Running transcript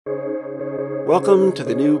Welcome to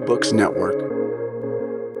the New Books Network.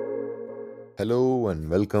 Hello and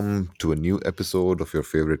welcome to a new episode of your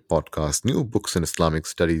favorite podcast, New Books in Islamic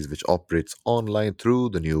Studies, which operates online through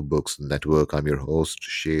the New Books Network. I'm your host,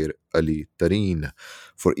 Sher Ali Tareen.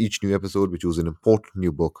 For each new episode, we choose an important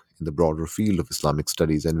new book in the broader field of Islamic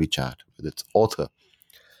studies and we chat with its author.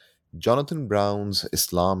 Jonathan Brown's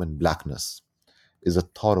Islam and Blackness is a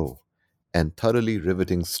thorough and thoroughly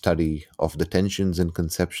riveting study of the tensions and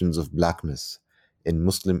conceptions of blackness in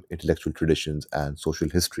Muslim intellectual traditions and social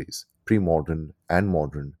histories, pre modern and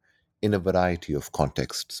modern, in a variety of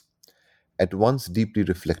contexts. At once deeply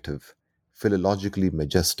reflective, philologically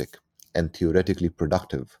majestic, and theoretically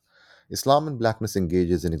productive, Islam and Blackness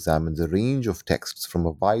engages and examines a range of texts from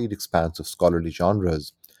a wide expanse of scholarly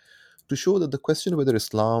genres to show that the question whether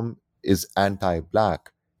Islam is anti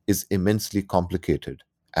black is immensely complicated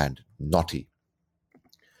and knotty.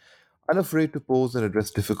 Unafraid to pose and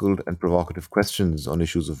address difficult and provocative questions on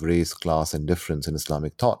issues of race, class, and difference in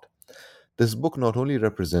Islamic thought. This book not only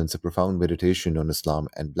represents a profound meditation on Islam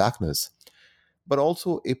and blackness, but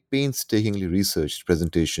also a painstakingly researched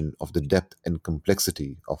presentation of the depth and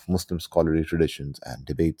complexity of Muslim scholarly traditions and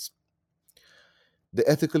debates. The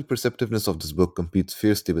ethical perceptiveness of this book competes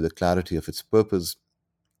fiercely with the clarity of its purpose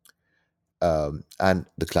and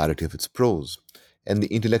the clarity of its prose, and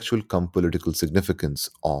the intellectual cum political significance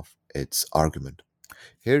of its argument.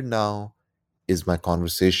 Here now is my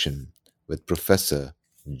conversation with Professor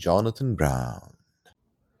Jonathan Brown.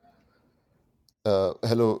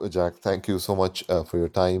 Hello, Jack. Thank you so much for your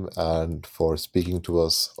time and for speaking to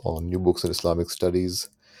us on New Books in Islamic Studies,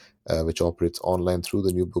 which operates online through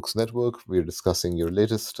the New Books Network. We're discussing your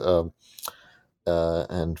latest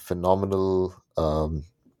and phenomenal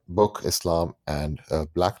book, Islam and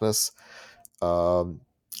Blackness. Um,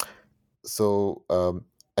 so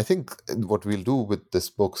I think what we'll do with this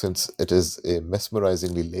book, since it is a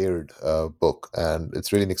mesmerizingly layered book, and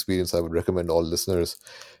it's really an experience I would recommend all listeners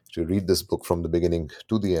to read this book from the beginning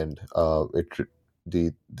to the end.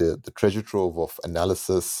 The treasure trove of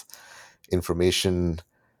analysis, information,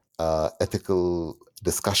 ethical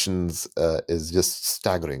discussions is just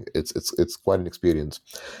staggering. It's quite an experience.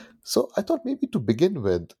 So I thought maybe to begin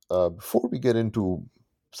with, before we get into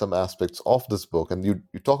some aspects of this book, and you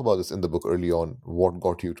talk about this in the book early on, what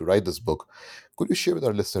got you to write this book? Could you share with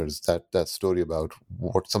our listeners that story about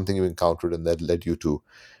what something you encountered and that led you to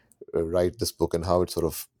write this book, and how it sort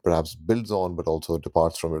of perhaps builds on, but also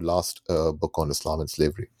departs from your last book on Islam and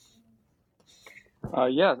slavery?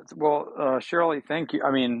 Yeah, well, Shirley, thank you.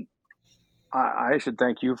 I mean, I should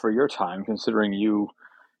thank you for your time, considering you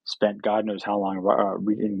spent God knows how long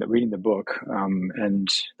reading the book, and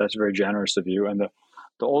that's very generous of you. And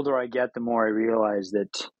the older I get, the more I realize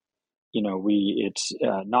that it's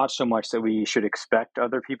not so much that we should expect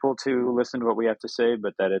other people to listen to what we have to say,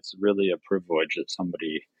 but that it's really a privilege that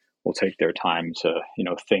somebody will take their time to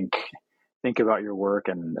think about your work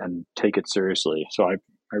and take it seriously. So I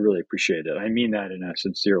really appreciate it. I mean that in a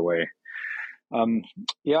sincere way. Um,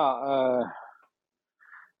 yeah.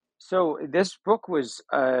 So this book was,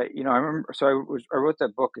 I remember. So I wrote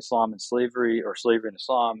that book, Islam and Slavery, or Slavery and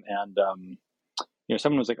Islam, and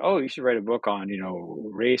someone was like, "Oh, you should write a book on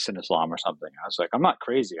race and Islam or something." I was like, "I'm not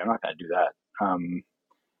crazy. I'm not going to do that."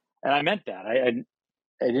 And I meant that. I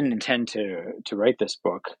didn't intend to write this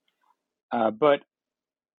book, but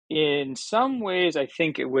in some ways, I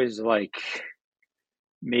think it was like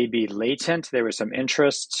maybe latent. There was some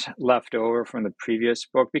interest left over from the previous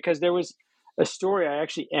book because there was a story. I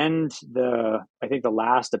actually end I think the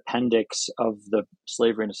last appendix of the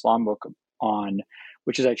Slavery and Islam book on,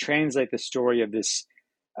 which is I translate the story of this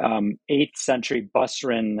 8th century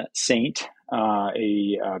Busran saint.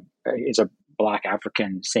 Is a Black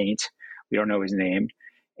African saint. We don't know his name.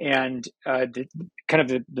 And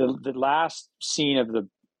the last scene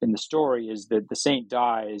in the story is that the saint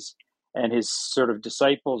dies and his sort of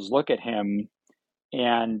disciples look at him,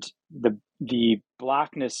 and the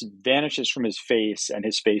blackness vanishes from his face, and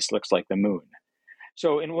his face looks like the moon.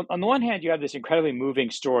 So, on the one hand, you have this incredibly moving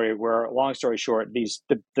story where, long story short,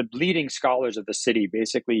 the leading scholars of the city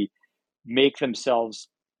basically make themselves,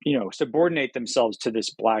 subordinate themselves to this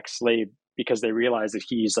black slave because they realize that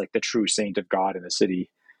he's like the true saint of God in the city,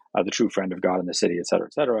 the true friend of God in the city, et cetera,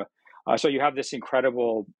 et cetera. So you have this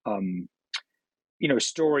incredible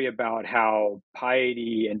story about how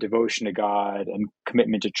piety and devotion to God and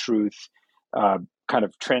commitment to truth kind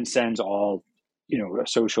of transcends all,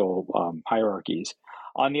 social hierarchies.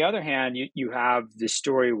 On the other hand, you have this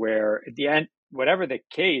story where at the end, whatever the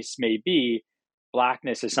case may be,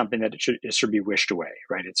 blackness is something that it should be wished away,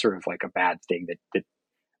 right? It's sort of like a bad thing that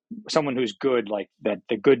someone who's good, like that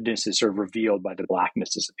the goodness is sort of revealed by the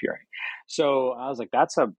blackness disappearing. So I was like,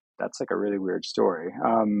 that's like a really weird story.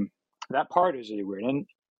 That part is really weird, and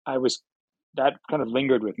that kind of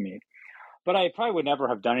lingered with me. But I probably would never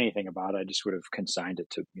have done anything about it. I just would have consigned it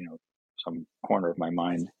to some corner of my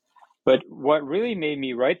mind. But what really made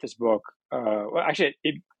me write this book, well, actually,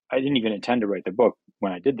 I didn't even intend to write the book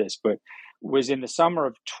when I did this, but was in the summer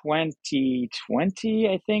of 2020,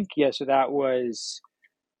 I think. Yeah, so that was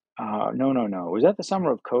no. Was that the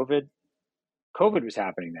summer of COVID? COVID was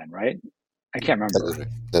happening then, right? I can't remember. That's right.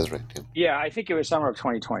 That's right. Yeah. Yeah, I think it was summer of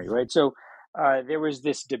 2020, right? So there was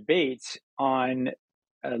this debate on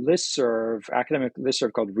a listserv, academic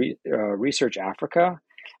listserv called Research Africa,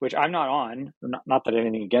 which I'm not on. Not that I have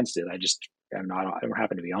anything against it. I just am not. I don't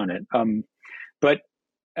happen to be on it. But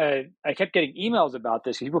I kept getting emails about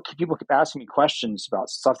this. People kept asking me questions about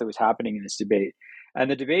stuff that was happening in this debate,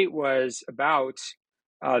 and the debate was about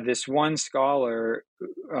this one scholar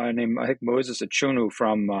named, I think, Moses Achunu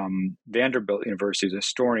from Vanderbilt University, who's a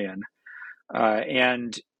historian,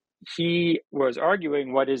 and he was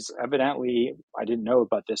arguing what is evidently, I didn't know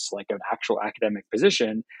about this, like an actual academic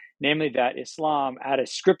position, namely that Islam at a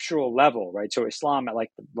scriptural level, right? So Islam at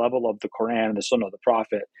like the level of the Quran and the Sunnah of the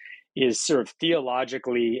Prophet is sort of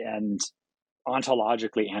theologically and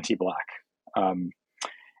ontologically anti-Black.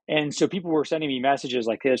 And so people were sending me messages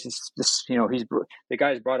like this, the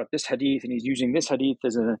guy's brought up this hadith and he's using this hadith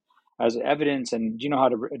as evidence, and do you know how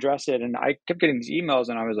to address it? And I kept getting these emails,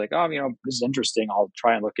 and I was like, oh, this is interesting. I'll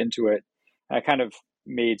try and look into it. And I kind of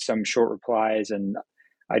made some short replies, and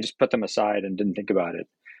I just put them aside and didn't think about it.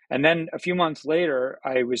 And then a few months later,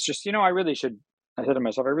 I was just, I said to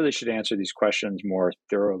myself, I really should answer these questions more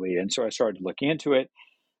thoroughly. And so I started looking into it.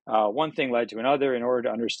 One thing led to another. In order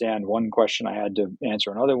to understand one question, I had to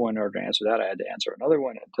answer another one. In order to answer that, I had to answer another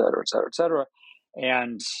one, et cetera, et cetera, et cetera.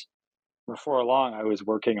 And before long, I was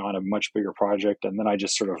working on a much bigger project, and then I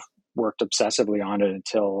just sort of worked obsessively on it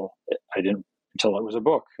until it was a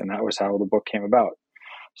book, and that was how the book came about.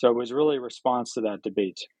 So it was really a response to that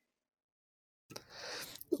debate.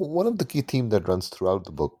 One of the key themes that runs throughout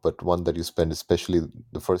the book, but one that you spend especially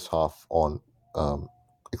the first half on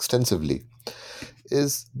extensively,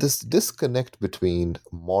 is this disconnect between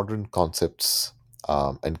modern concepts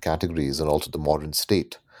and categories and also the modern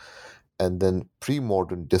state, and then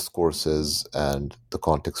pre-modern discourses and the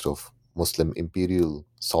context of Muslim imperial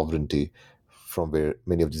sovereignty, from where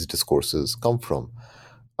many of these discourses come from.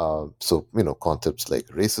 Concepts like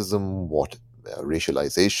racism,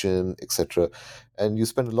 racialization, etc. And you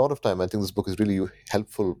spend a lot of time. I think this book is really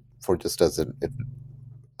helpful for just as an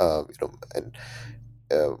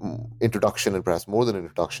introduction, and perhaps more than an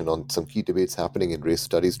introduction, on some key debates happening in race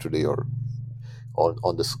studies today, or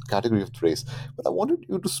on this category of race. But I wanted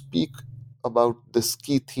you to speak about this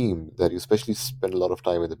key theme that you especially spend a lot of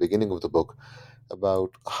time in the beginning of the book, about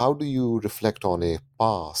how do you reflect on a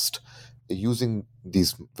past using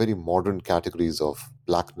these very modern categories of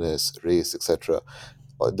blackness, race, etc.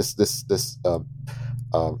 This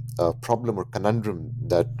problem or conundrum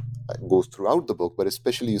that goes throughout the book, but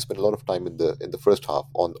especially you spend a lot of time in the first half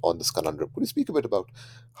on this conundrum. Could you speak a bit about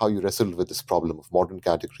how you wrestled with this problem of modern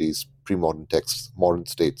categories, pre-modern texts, modern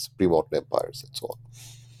states, pre-modern empires, and so on?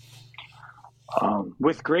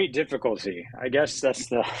 With great difficulty, I guess that's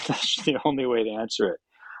the only way to answer it.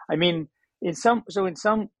 I mean,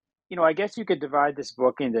 I guess you could divide this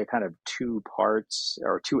book into kind of two parts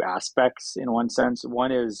or two aspects in one sense.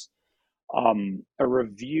 One is a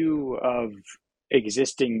review of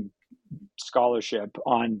existing scholarship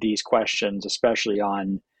on these questions, especially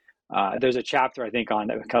on. There's a chapter I think I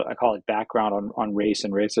call it background on race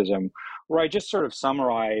and racism, where I just sort of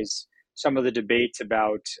summarize some of the debates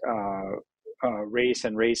about race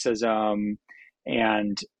and racism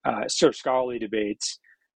and sort of scholarly debates.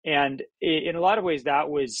 And in a lot of ways, that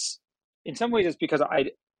was, in some ways, it's because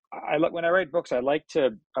when I write books, I like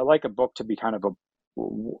a book to be kind of a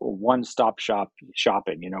one-stop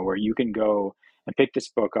shopping, where you can go and pick this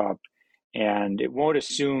book up, and it won't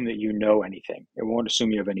assume that you know anything. It won't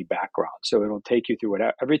assume you have any background. So it'll take you through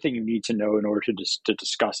everything you need to know in order to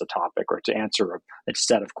discuss a topic or to answer a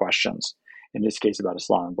set of questions, in this case about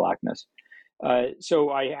Islam and blackness. So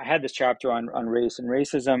I had this chapter on race and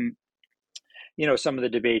racism. Some of the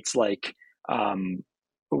debates like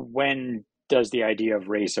when does the idea of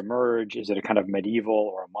race emerge? Is it a kind of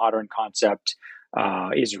medieval or a modern concept?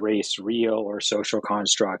 Is race real or a social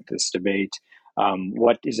construct? This debate.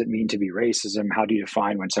 What does it mean to be racism? How do you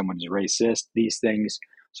define when someone is racist? These things.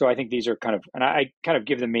 So I think these are and I kind of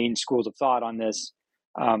give the main schools of thought on this.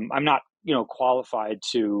 I'm not, qualified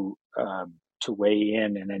to weigh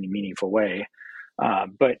in any meaningful way.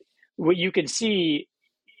 But what you can see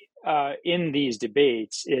in these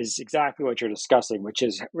debates is exactly what you're discussing, which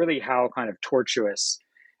is really how kind of tortuous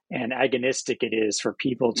and agonistic it is for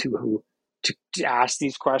people to ask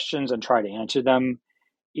these questions and try to answer them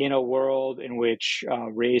in a world in which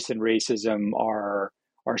race and racism are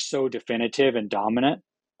so definitive and dominant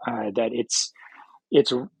that it's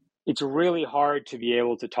it's really hard to be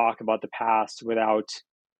able to talk about the past without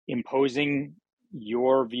imposing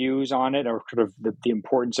your views on it, or sort of the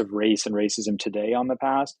importance of race and racism today on the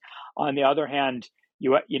past. On the other hand,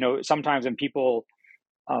 you know, sometimes when people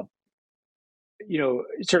uh,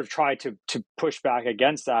 sort of try to push back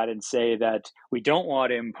against that and say that we don't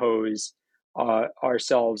want to impose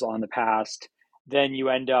ourselves on the past, then you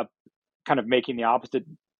end up kind of making the opposite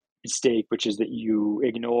mistake, which is that you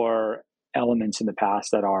ignore elements in the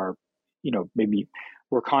past that are, maybe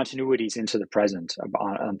were continuities into the present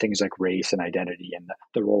on things like race and identity and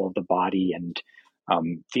the role of the body and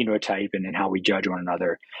phenotype and how we judge one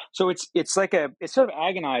another. So it's sort of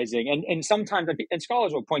agonizing, and sometimes, and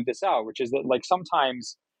scholars will point this out, which is that like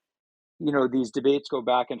sometimes these debates go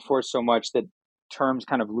back and forth so much that terms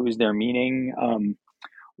kind of lose their meaning.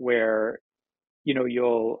 Where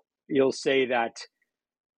you'll say that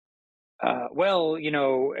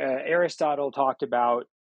Aristotle talked about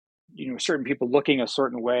certain people looking a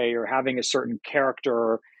certain way or having a certain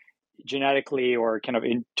character genetically or kind of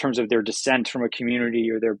in terms of their descent from a community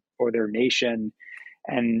or their nation,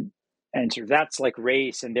 and sort of that's like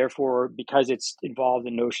race, and therefore because it's involved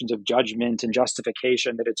in notions of judgment and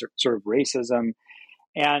justification, that it's sort of racism.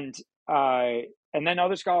 And and then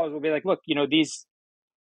other scholars will be like, look, these,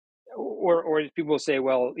 or people will say,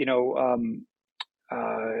 well,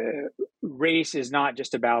 race is not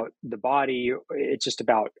just about the body, it's just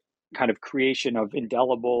about kind of creation of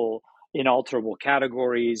indelible, inalterable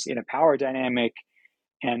categories in a power dynamic.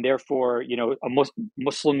 And therefore,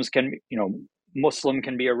 Muslims can, Muslim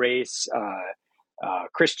can be a race,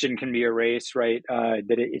 Christian can be a race, right?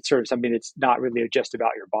 That it's sort of something that's not really just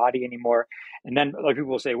about your body anymore. And then other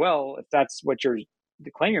people will say, well, if that's what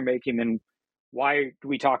the claim you're making, then why do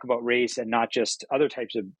we talk about race and not just other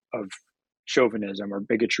types of chauvinism or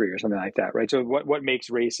bigotry or something like that, right? So what makes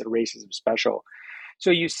race and racism special? So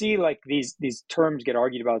you see, like these terms get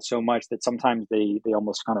argued about so much that sometimes they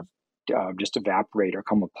almost kind of just evaporate or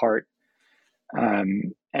come apart.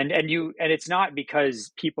 And it's not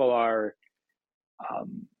because people are,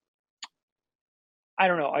 I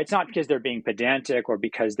don't know. It's not because they're being pedantic or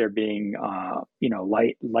because they're being,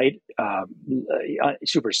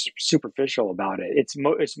 super superficial about it. It's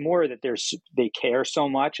more that they care so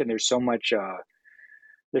much, and there's so much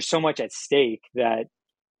at stake that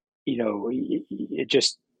it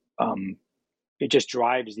just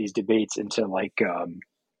drives these debates into like,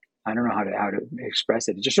 I don't know how to express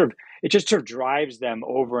it. It just sort of drives them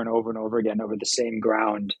over and over and over again over the same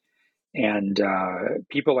ground, and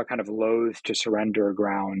people are kind of loath to surrender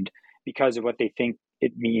ground because of what they think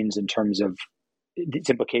it means in terms of its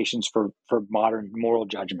implications for modern moral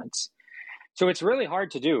judgments. So it's really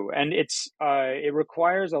hard to do, and it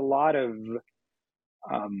requires a lot of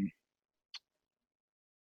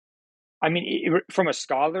from a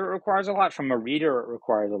scholar it requires a lot, from a reader it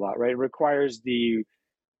requires a lot, right? It requires the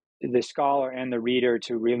scholar and the reader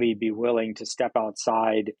to really be willing to step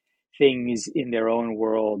outside things in their own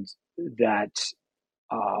world that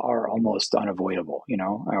are almost unavoidable,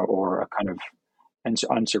 or a kind of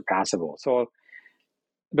unsurpassable. So,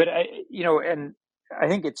 but and I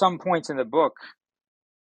think at some points in the book,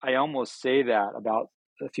 I almost say that about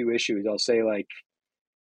a few issues. I'll say like,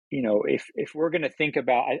 if we're going to think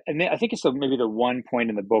about, I think it's maybe the one point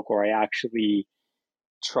in the book where I actually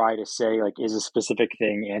try to say like, is a specific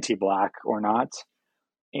thing anti-Black or not?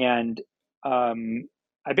 And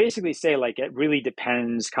I basically say like, it really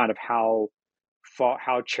depends kind of how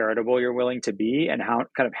charitable you're willing to be, and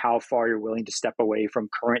how far you're willing to step away from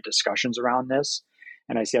current discussions around this.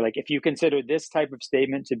 And I say like, if you consider this type of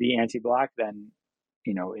statement to be anti-Black, then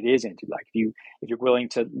it is anti-Black. If you're willing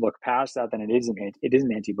to look past that, then it isn't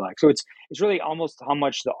anti-Black. So it's really almost how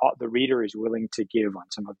much the reader is willing to give on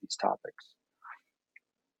some of these topics.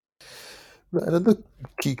 Another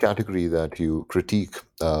key category that you critique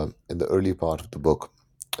in the early part of the book,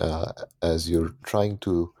 as you're trying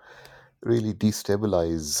to really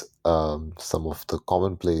destabilize some of the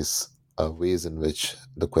commonplace ways in which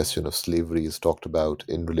the question of slavery is talked about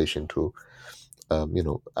in relation to,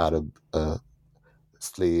 Arab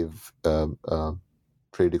slave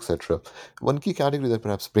trade, etc. One key category that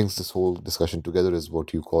perhaps brings this whole discussion together is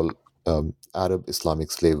what you call Arab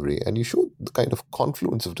Islamic slavery. And you show the kind of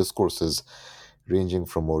confluence of discourses ranging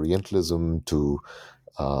from Orientalism to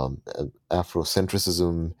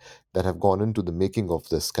Afrocentrism that have gone into the making of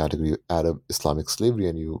this category, Arab Islamic slavery,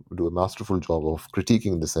 and you do a masterful job of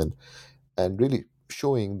critiquing this and really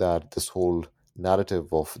showing that this whole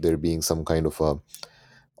narrative of there being some kind of a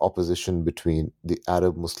opposition between the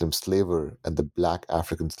Arab Muslim slaver and the black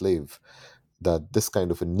African slave, that this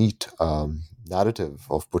kind of a neat narrative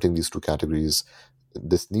of putting these two categories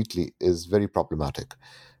this neatly is very problematic.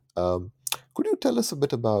 Um, could you tell us a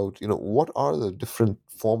bit about, what are the different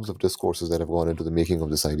forms of discourses that have gone into the making of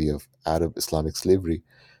this idea of Arab Islamic slavery,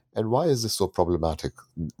 and why is this so problematic?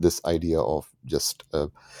 This idea of just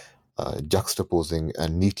juxtaposing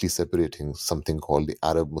and neatly separating something called the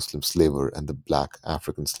Arab Muslim slaver and the black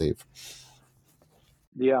African slave.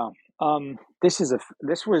 Yeah. This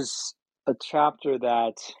was a chapter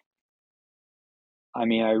that, I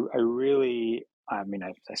mean, I really, I mean,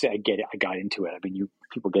 I say I get it. I got into it. I mean,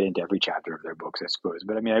 people get into every chapter of their books, I suppose.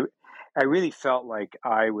 But I mean, I really felt like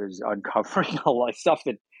I was uncovering a lot of stuff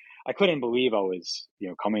that I couldn't believe I was,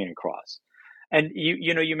 coming across. And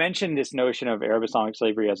you mentioned this notion of Arab Islamic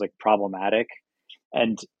slavery as like problematic,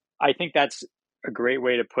 and I think that's a great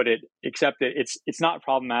way to put it. Except that it's not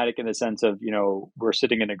problematic in the sense of we're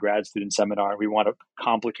sitting in a grad student seminar and we want to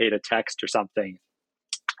complicate a text or something.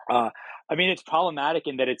 I mean, it's problematic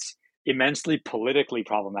in that it's immensely politically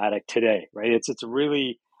problematic today, right? It's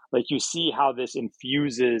really like you see how this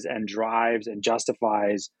infuses and drives and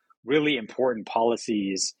justifies really important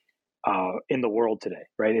policies in the world today,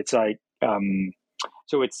 right? It's like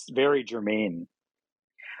so it's very germane.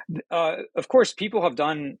 Of course, people have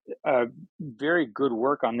done very good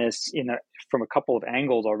work on this from a couple of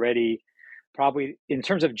angles already. Probably in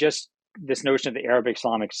terms of just this notion of the Arab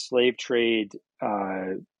Islamic slave trade.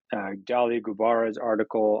 Dali Gubara's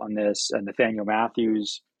article on this, and Nathaniel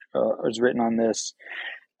Matthews has written on this.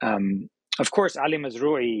 Of course, Ali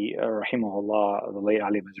Mazrui, rahimahullah, the late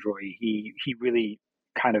Ali Mazrui, he really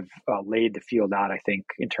kind of laid the field out, I think,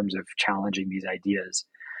 in terms of challenging these ideas.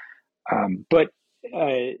 But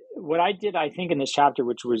what I did, I think, in this chapter,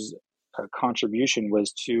 which was a contribution,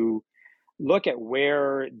 was to look at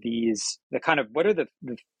where what are the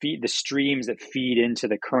streams that feed into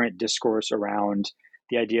the current discourse around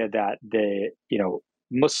the idea that the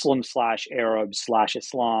Muslim / Arab /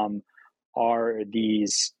 Islam are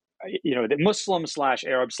these the Muslim /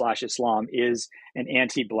 Arab / Islam is an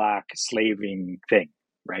anti-black slaving thing,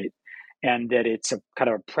 right? And that it's a kind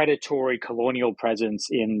of a predatory colonial presence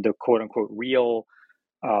in the quote unquote real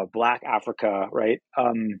black Africa, right?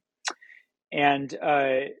 And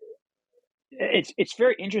it's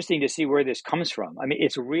very interesting to see where this comes from. I mean,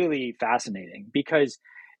 it's really fascinating because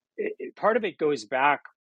part of it goes back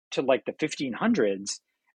to like the 1500s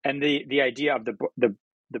and the idea of the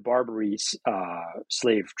Barbary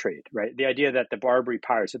slave trade, right? The idea that the Barbary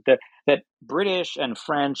pirates, that British and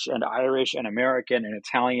French and Irish and American and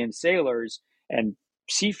Italian sailors and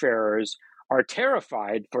seafarers are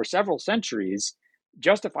terrified for several centuries,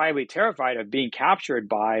 justifiably terrified of being captured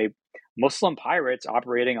by Muslim pirates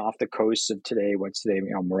operating off the coasts of what's today,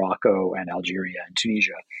 Morocco and Algeria and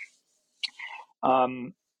Tunisia.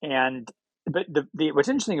 But what's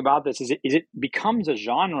interesting about this is it becomes a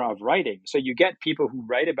genre of writing. So you get people who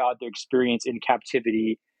write about their experience in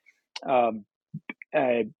captivity, kind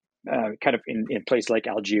of in places like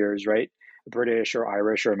Algiers, right? British or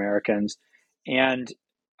Irish or Americans. And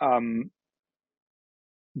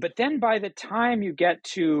but then by the time you get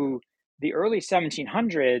to the early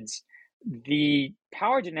 1700s, the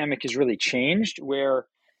power dynamic has really changed, where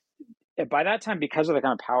by that time, because of the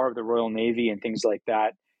kind of power of the Royal Navy and things like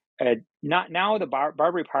that, not now the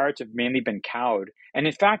Barbary pirates have mainly been cowed. And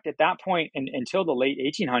in fact, at that point, until the late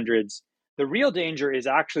 1800s, the real danger is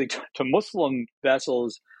actually to Muslim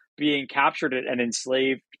vessels being captured and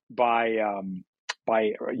enslaved by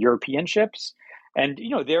European ships. And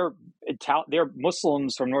they're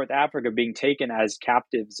Muslims from North Africa being taken as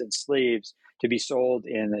captives and slaves to be sold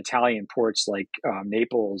in Italian ports like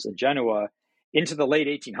Naples and Genoa into the late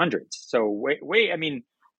 1800s. So I mean,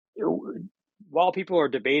 while people are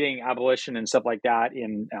debating abolition and stuff like that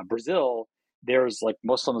in Brazil, there's like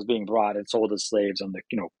Muslims being brought and sold as slaves on the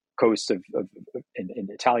coast of in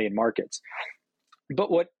Italian markets.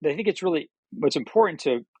 But what I think what's important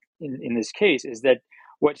to in this case is that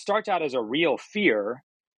what starts out as a real fear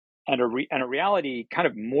and a reality kind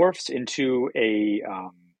of morphs into a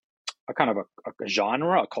kind of a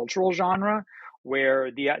genre, a cultural genre,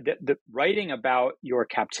 where the writing about your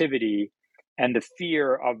captivity and the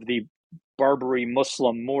fear of the Barbary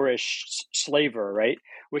Muslim Moorish slaver, right?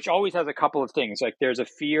 Which always has a couple of things. Like there's a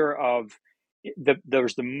fear of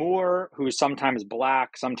there's the Moor who is sometimes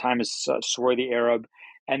black, sometimes swarthy Arab,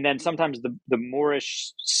 and then sometimes the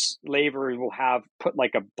Moorish slaver will have put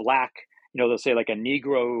like a black, they'll say like a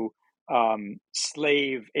Negro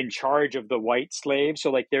slave in charge of the white slave. So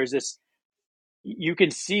like there's this, you can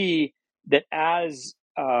see that as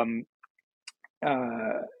kind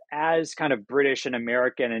of British and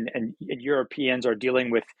American and Europeans are dealing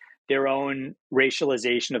with their own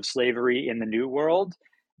racialization of slavery in the New World,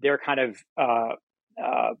 they're kind of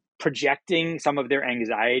projecting some of their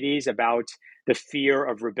anxieties about the fear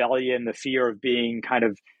of rebellion, the fear of being kind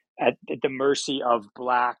of at the mercy of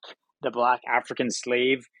the Black African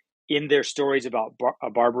slave in their stories about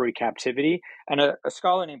Barbary captivity. And a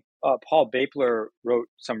scholar named Paul Bapler wrote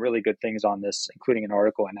some really good things on this, including an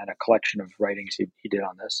article and then a collection of writings he did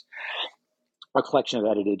on this, a collection of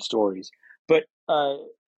edited stories. But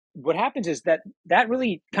what happens is that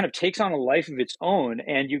really kind of takes on a life of its own,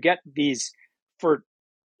 and you get these, for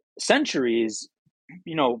centuries,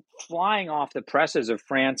 flying off the presses of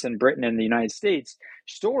France and Britain and the United States,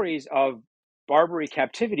 stories of Barbary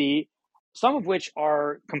captivity, some of which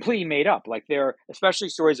are completely made up. Like they're especially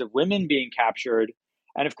stories of women being captured.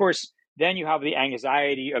 And of course, then you have the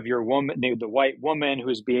anxiety of your woman, the white woman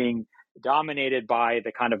who's being dominated by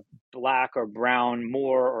the kind of black or brown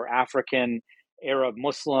Moor or African Arab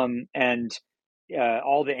Muslim, and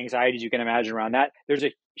all the anxieties you can imagine around that. There's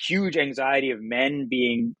a huge anxiety of men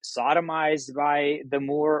being sodomized by the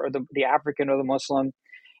Moor or the African or the Muslim.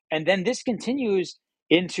 And then this continues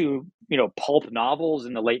into, pulp novels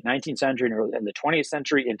in the late 19th century and the 20th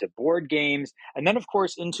century, into board games, and then, of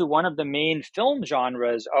course, into one of the main film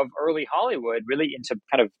genres of early Hollywood, really into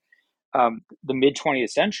kind of the mid 20th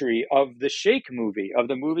century, of the Sheikh movie, of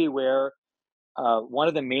the movie where one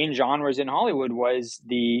of the main genres in Hollywood was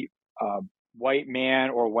the white man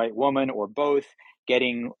or white woman or both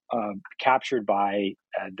getting captured by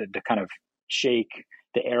the kind of sheikh,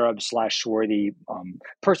 the Arab slash swarthy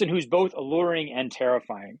person who's both alluring and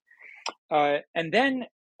terrifying. And then,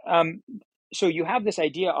 so you have this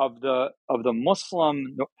idea of the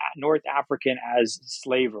Muslim North African as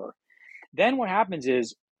slaver. Then what happens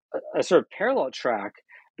is a sort of parallel track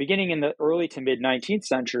beginning in the early to mid 19th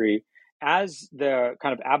century, as the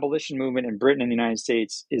kind of abolition movement in Britain and the United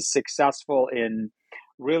States is successful in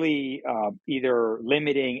really either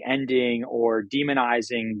limiting, ending, or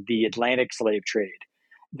demonizing the Atlantic slave trade,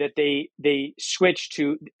 that they switch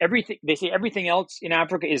to everything. They say everything else in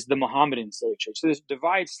Africa is the Mohammedan slave trade. So this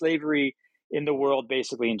divides slavery in the world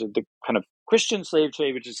basically into the kind of Christian slave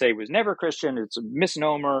trade, which is say was never Christian. It's a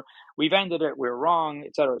misnomer. We've ended it. We're wrong,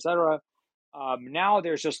 et cetera, et cetera. Now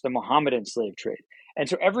there's just the Mohammedan slave trade. And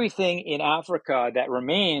so everything in Africa that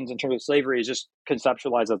remains in terms of slavery is just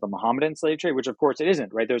conceptualized as the Mohammedan slave trade, which of course it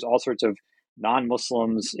isn't, right? There's all sorts of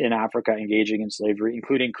non-Muslims in Africa engaging in slavery,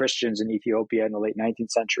 including Christians in Ethiopia in the late 19th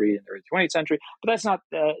century and early 20th century. But that's not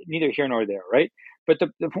neither here nor there, right? But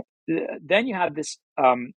then you have this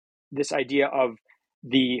this idea of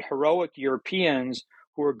the heroic Europeans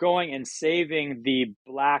who are going and saving the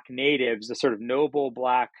black natives, the sort of noble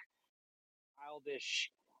black, childish,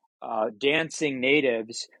 dancing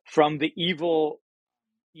natives from the evil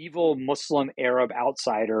Muslim Arab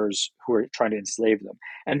outsiders who are trying to enslave them.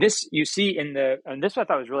 And this you see and this I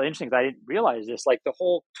thought was really interesting because I didn't realize this, like the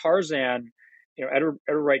whole Tarzan, Edgar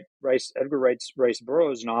Rice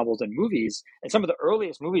Burroughs novels and movies, and some of the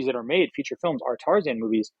earliest movies that are made, feature films, are Tarzan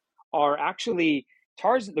movies, are actually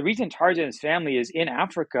Tarzan. The reason Tarzan's family is in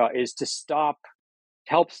Africa is to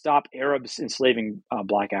help stop Arabs enslaving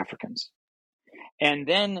black Africans. And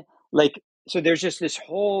then, so there's just this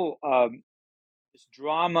whole this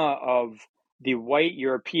drama of the white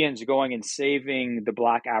Europeans going and saving the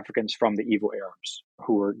black Africans from the evil Arabs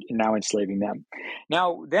who are now enslaving them.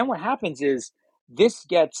 Now, then what happens is this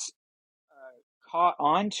gets caught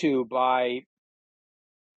onto by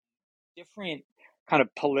different kind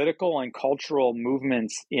of political and cultural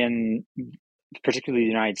movements in particularly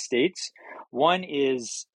the United States. One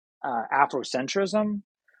is Afrocentrism,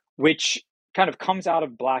 which kind of comes out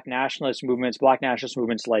of black nationalist movements like,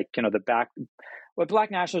 what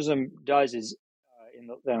black nationalism does is in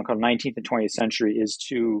the 19th and 20th century is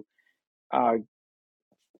to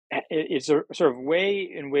it's a sort of way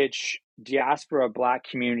in which diaspora black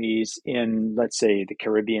communities in, let's say, the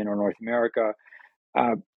Caribbean or North America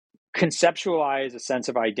conceptualize a sense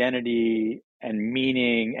of identity and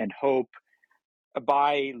meaning and hope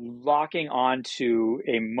by locking onto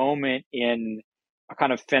a moment in a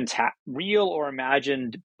kind of real or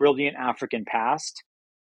imagined brilliant African past,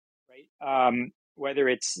 right? Whether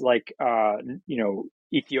it's like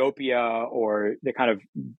Ethiopia or the kind of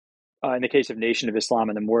in the case of Nation of Islam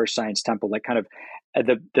and the Moorish Science Temple, like kind of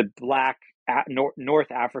the black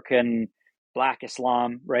North African Black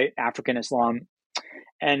Islam, right? African Islam,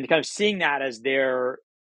 and kind of seeing that as their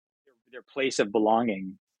place of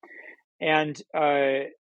belonging. And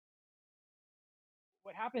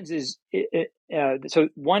what happens is, so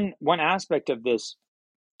one aspect of this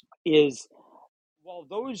is, while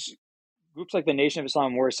those groups like the Nation of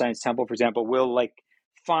Islam Warrior Science Temple, for example, will like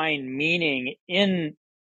find meaning in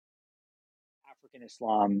African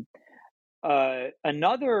Islam,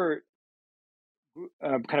 another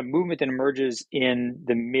kind of movement that emerges in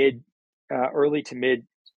the early to mid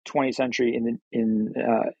 20th century in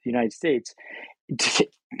the United States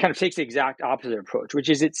kind of takes the exact opposite approach, which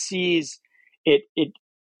is it sees it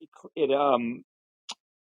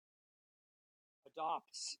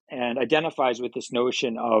adopts and identifies with this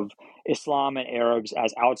notion of Islam and Arabs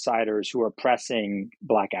as outsiders who are oppressing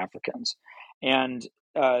Black Africans, and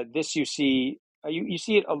this you see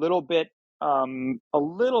it a little bit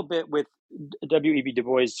with W.E.B. Du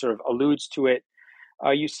Bois sort of alludes to it.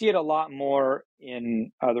 You see it a lot more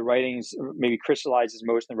in the writings, maybe crystallizes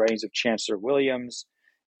most in the writings of Chancellor Williams.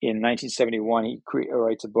 In 1971, he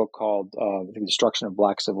writes a book called The Destruction of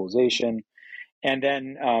Black Civilization. And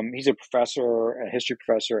then he's a professor, a history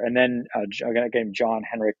professor. And then again, John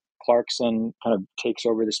Henrik Clarkson kind of takes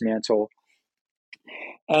over this mantle.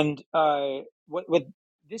 And what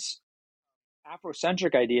this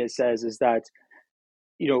Afrocentric idea says is that,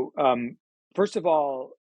 first of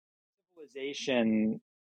all, human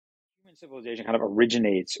civilization kind of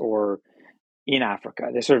originates in Africa.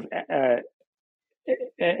 They sort of,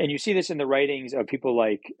 and you see this in the writings of people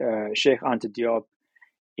like Cheikh Anta Diop,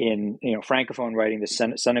 in Francophone writing,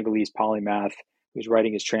 the Senegalese polymath whose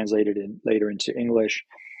writing is translated later into English,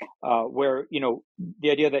 where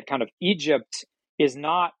the idea that kind of Egypt is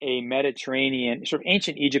not a Mediterranean, sort of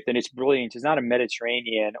ancient Egypt and its brilliance is not a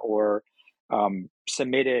Mediterranean or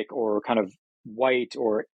Semitic or kind of white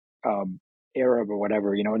or Arab or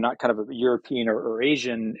whatever, not kind of a European or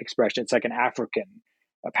Asian expression. It's like an African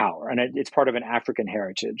power, and it's part of an African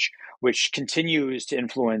heritage, which continues to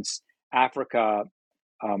influence Africa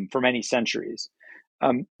for many centuries.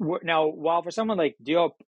 Now, while for someone like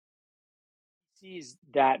Diop sees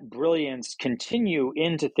that brilliance continue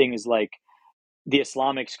into things like the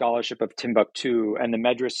Islamic scholarship of Timbuktu and the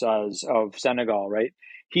madrasas of Senegal, right?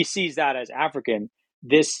 He sees that as African.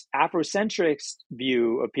 This Afrocentric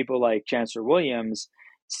view of people like Chancellor Williams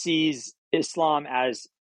sees Islam as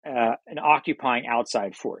an occupying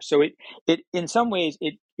outside force. So it in some ways,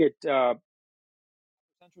 Afrocentrism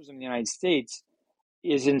in the United States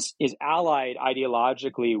is allied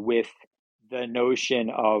ideologically with the notion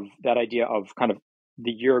of that idea of kind of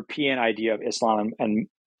the European idea of Islam and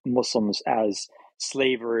Muslims as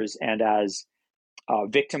slavers and as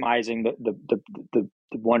victimizing the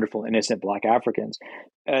wonderful innocent Black Africans.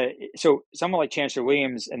 So someone like Chancellor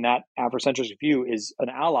Williams and that Afrocentric view is an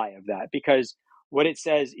ally of that, because what it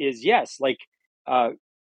says is, yes, like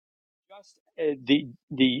just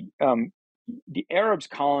the Arabs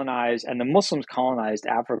colonized and the Muslims colonized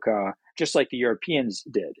Africa just like the Europeans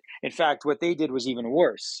did. In fact, what they did was even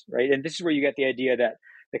worse, right? And this is where you get the idea that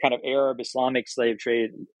the kind of Arab Islamic slave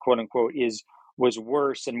trade, quote unquote, was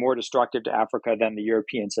worse and more destructive to Africa than the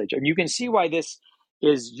European slave trade. And you can see why this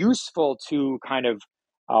is useful to kind of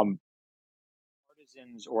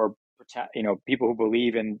partisans or people who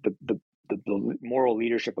believe in the moral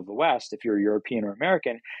leadership of the West, if you're European or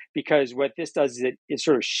American, because what this does is it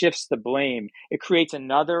sort of shifts the blame. It creates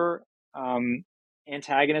another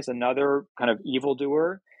antagonist, another kind of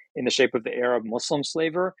evildoer in the shape of the Arab Muslim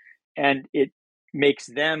slaver, and it makes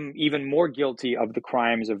them even more guilty of the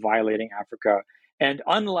crimes of violating Africa. And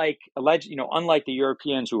unlike the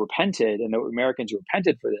Europeans who repented and the Americans who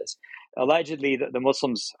repented for this, allegedly the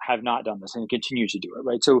Muslims have not done this and continue to do it,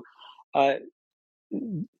 right? So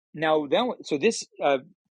this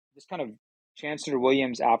kind of Chancellor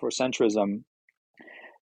Williams Afrocentrism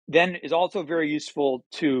then is also very useful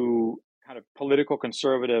to kind of political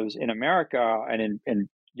conservatives in America and in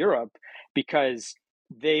Europe, because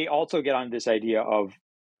they also get on this idea of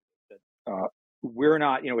we're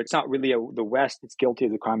not, it's not really the West that's guilty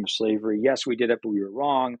of the crime of slavery. Yes, we did it, but we were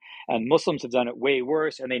wrong. And Muslims have done it way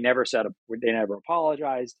worse, and they never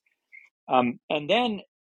apologized. And then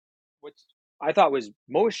what I thought was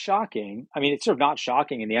most shocking, I mean, it's sort of not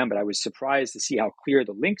shocking in the end, but I was surprised to see how clear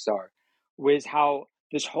the links are, was how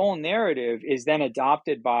this whole narrative is then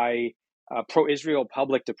adopted by pro-Israel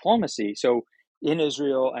public diplomacy. So in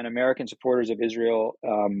Israel, and American supporters of Israel,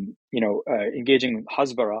 engaging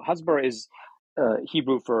Hasbara. Hasbara is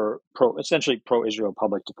Hebrew for essentially pro-Israel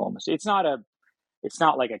public diplomacy. It's not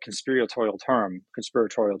like a conspiratorial term. I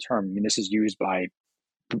mean, this is used by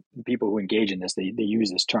people who engage in this, they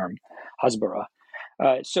use this term, hasbara.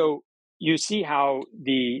 So you see how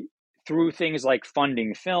through things like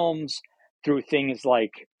funding films, through things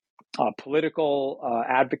like political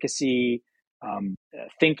advocacy,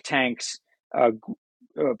 think tanks,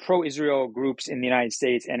 pro-Israel groups in the United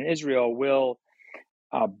States and Israel will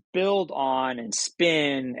build on and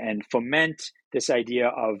spin and foment this idea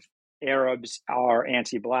of Arabs are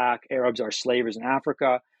anti-Black, Arabs are slavers in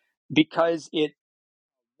Africa, because it,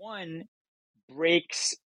 one,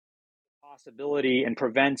 breaks possibility and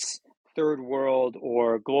prevents third world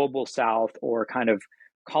or global South or kind of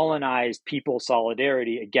colonized people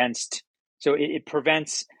solidarity against. So it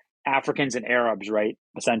prevents Africans and Arabs, right,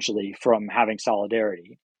 essentially, from having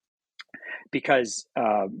solidarity, because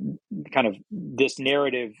kind of this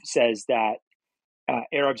narrative says that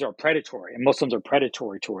Arabs are predatory and Muslims are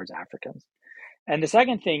predatory towards Africans. And the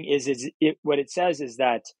second thing is what it says is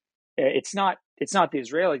that it's not the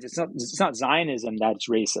Israelis, it's not Zionism that's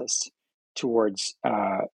racist towards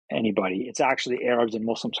anybody. It's actually Arabs and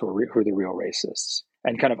Muslims who are the real racists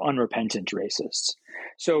and kind of unrepentant racists.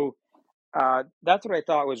 So that's what I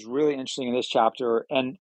thought was really interesting in this chapter.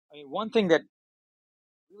 And I mean, one thing that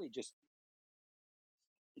really just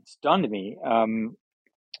it's done to me,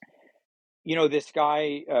 this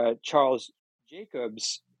guy Charles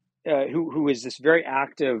Jacobs, who is this very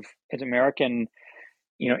active American,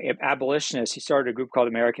 abolitionist. He started a group called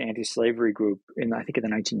American Anti-Slavery Group in the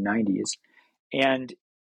 1990s, and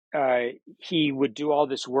he would do all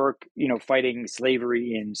this work, fighting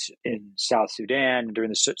slavery in South Sudan during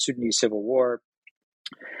the Sudanese Civil War.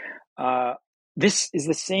 This is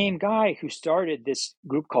the same guy who started this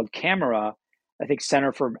group called Camera, I think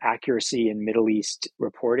Center for Accuracy in Middle East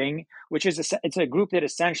Reporting, which is it's a group that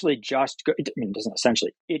essentially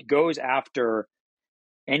it goes after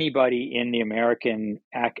anybody in the American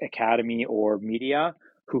academy or media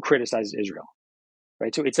who criticizes Israel,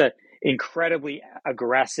 right? So it's an incredibly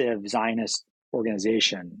aggressive Zionist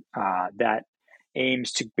organization that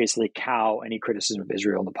aims to basically cow any criticism of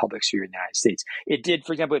Israel in the public sphere in the United States. It did,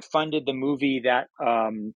 for example, it funded the movie that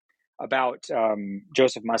about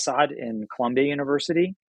Joseph Massad in Columbia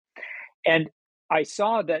University. And I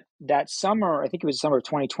saw that summer, I think it was summer of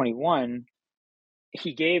 2021,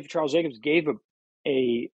 Charles Jacobs gave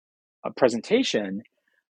a presentation,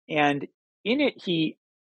 and in it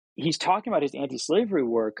he's talking about his anti-slavery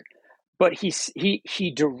work, but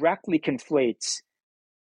he directly conflates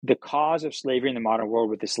the cause of slavery in the modern world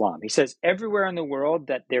with Islam. He says everywhere in the world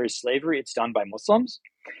that there is slavery, it's done by Muslims,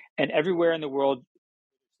 and everywhere in the world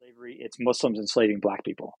slavery, it's Muslims enslaving Black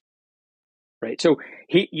people. Right. So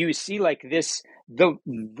you see like this,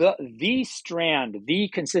 the strand, the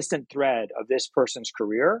consistent thread of this person's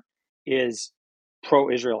career is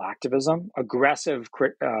pro-Israel activism, aggressive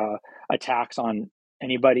attacks on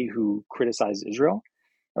anybody who criticizes Israel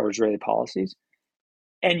or Israeli policies,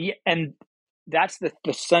 and that's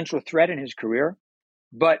the central thread in his career.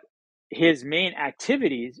 But his main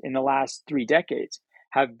activities in the last 3 decades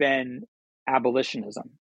have been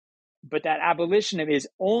abolitionism. But that abolitionism is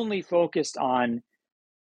only focused on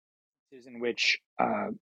in which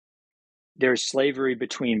there's slavery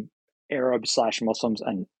between Arabs/Muslims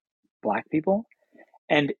and Black people.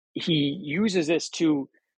 And he uses this to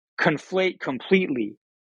conflate completely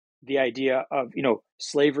the idea of,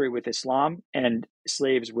 slavery with Islam and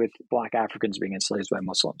slaves with Black Africans being enslaved by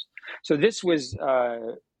Muslims. So this was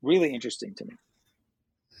really interesting to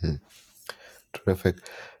me. Terrific.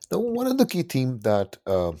 Now, one of the key themes that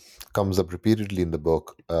comes up repeatedly in the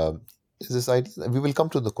book is this idea. We will come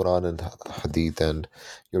to the Quran and Hadith and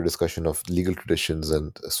your discussion of legal traditions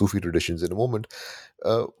and Sufi traditions in a moment.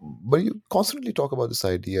 But you constantly talk about this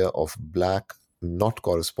idea of Black not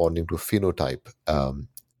corresponding to a phenotype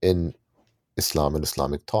in Islam and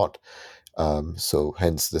Islamic thought. So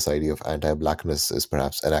hence this idea of anti-Blackness is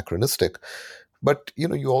perhaps anachronistic. But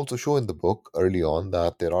you also show in the book early on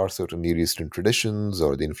that there are certain Near Eastern traditions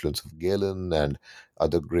or the influence of Galen and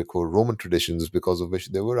other Greco-Roman traditions because of which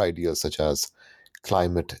there were ideas such as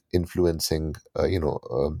climate influencing,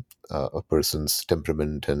 a person's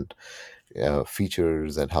temperament and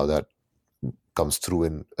features, and how that comes through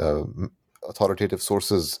in authoritative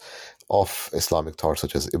sources of Islamic thought,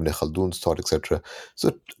 such as Ibn Khaldun's thought, etc. So,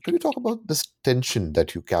 could you talk about this tension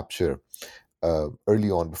that you capture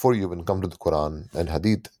early on, before you even come to the Quran and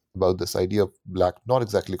Hadith, about this idea of Black not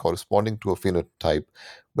exactly corresponding to a phenotype,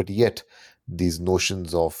 but yet these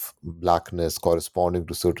notions of Blackness corresponding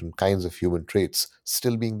to certain kinds of human traits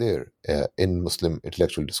still being there in Muslim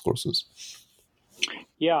intellectual discourses?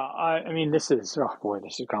 Yeah, I mean, this is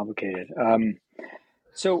complicated.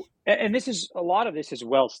 So, and this is a lot of this is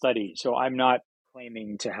well studied. So I'm not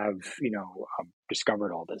claiming to have,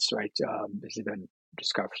 discovered all this, right? This has been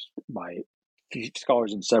discussed by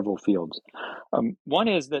scholars in several fields. One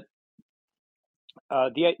is that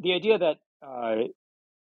the idea that,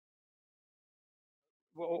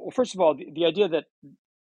 well, first of all, the idea that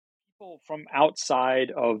people from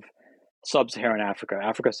outside of sub-Saharan Africa,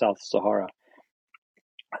 Africa South Sahara,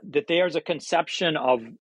 that there's a conception of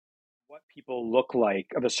what people look like,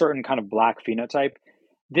 of a certain kind of black phenotype.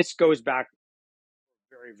 This goes back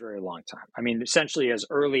a very, very long time. I mean, essentially as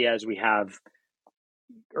early as we have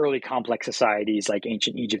early complex societies like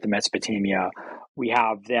ancient Egypt and Mesopotamia, we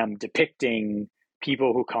have them depicting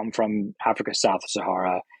people who come from Africa South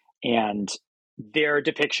Sahara, and their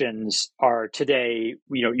depictions are today,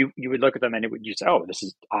 you would look at them and it would, you say, oh, this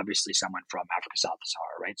is obviously someone from Africa South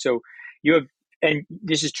Sahara, right? So you have, and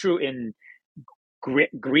this is true in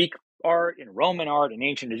Greek art, in Roman art, in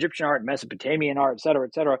ancient Egyptian art, Mesopotamian art, et cetera,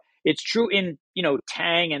 et cetera. It's true in,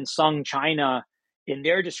 Tang and Sung China, in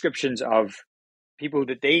their descriptions of people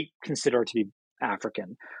that they consider to be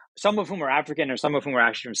African, some of whom are African or some of whom are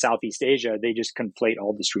actually from Southeast Asia. They just conflate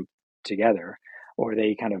all this group together, or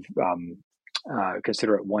they kind of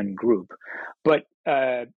consider it one group. But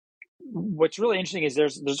what's really interesting is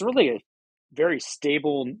there's really a very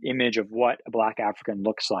stable image of what a Black African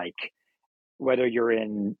looks like, whether you're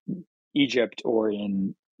in Egypt or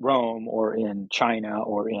in Rome or in China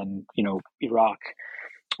or in Iraq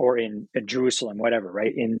or in Jerusalem, whatever,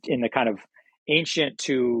 right? In the kind of ancient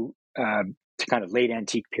to kind of late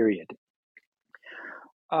antique period.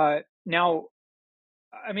 Now,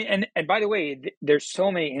 I mean, and by the way, there's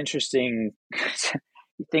so many interesting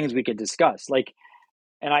things we could discuss. Like,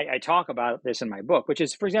 and I talk about this in my book, which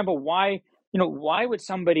is, for example, why would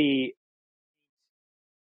somebody,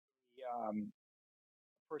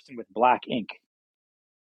 person with black ink?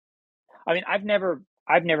 I mean, I've never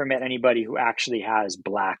met anybody who actually has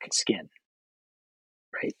black skin,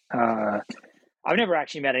 right? I've never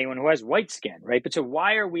actually met anyone who has white skin, right? But so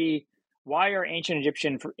why are ancient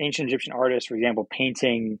Egyptian artists, for example,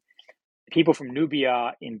 painting people from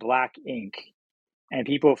Nubia in black ink and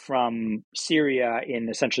people from Syria in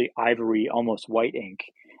essentially ivory, almost white ink,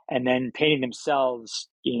 and then painting themselves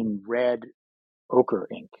in red ochre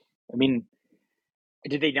ink? I mean,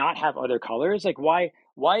 did they not have other colors? Like, why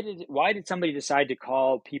did somebody decide to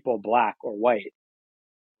call people black or white,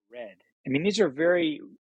 red? I mean, these are very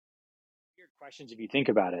weird questions if you think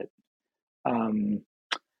about it. And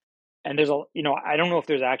there's I don't know if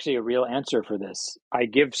there's actually a real answer for this. I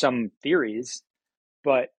give some theories,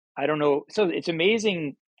 but I don't know. So it's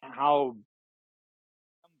amazing how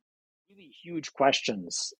some really huge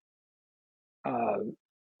questions,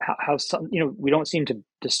 how some, we don't seem to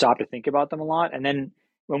stop to think about them a lot. And then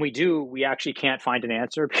when we do, we actually can't find an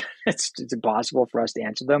answer because it's impossible for us to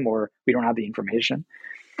answer them, or we don't have the information.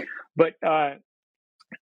 But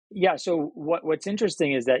yeah, so what's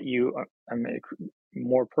interesting is that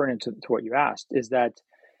more pertinent to what you asked, is that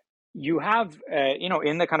you have,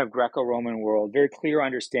 in the kind of Greco-Roman world, very clear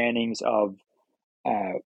understandings of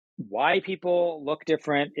why people look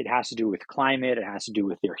different. It has to do with climate. It has to do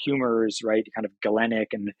with their humors, right? Kind of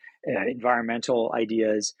Galenic and environmental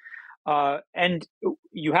ideas. And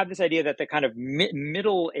you have this idea that the kind of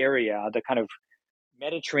middle area, the kind of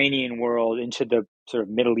Mediterranean world into the sort of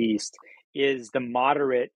Middle East, is the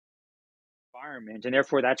moderate environment, and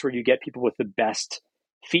therefore that's where you get people with the best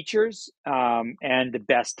features and the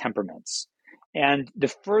best temperaments. And the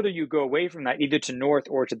further you go away from that, either to north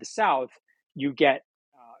or to the south, you get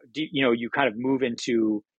you kind of move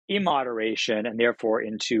into immoderation, and therefore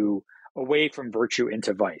into away from virtue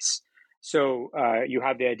into vice. So you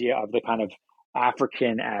have the idea of the kind of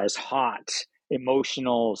African as hot,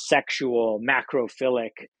 emotional, sexual,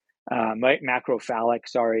 macrophallic,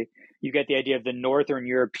 sorry. You get the idea of the Northern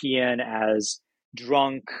European as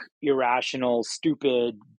drunk, irrational,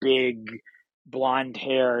 stupid, big,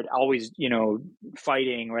 blonde-haired, always,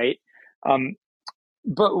 fighting, right?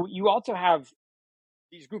 But you also have,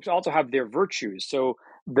 these groups also have their virtues. So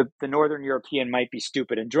the Northern European might be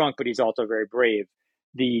stupid and drunk, but he's also very brave.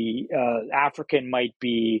 The African might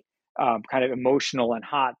be kind of emotional and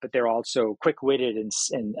hot, but they're also quick-witted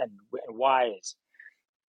and wise.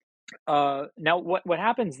 Now, what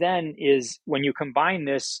happens then is, when you combine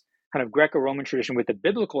this kind of Greco-Roman tradition with the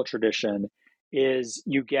biblical tradition, is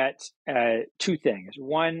you get two things.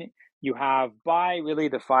 One, you have, by really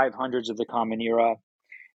the 500s of the Common Era,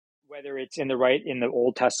 whether it's in the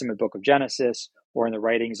Old Testament book of Genesis, or in the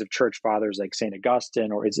writings of church fathers like Saint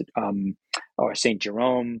Augustine, or or Saint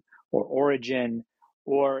Jerome, or Origen,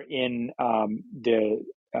 or in the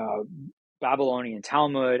Babylonian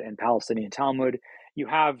Talmud and Palestinian Talmud, you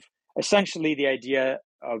have essentially the idea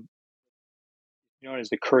of known as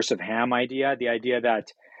the curse of Ham idea, the idea that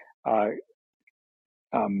uh,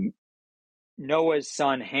 Noah's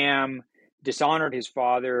son Ham dishonored his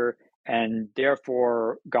father, and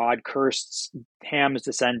therefore God cursed Ham's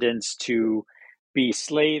descendants to be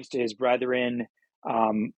slaves to his brethren,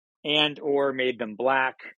 and or made them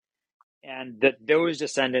black, and that those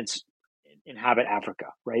descendants inhabit Africa,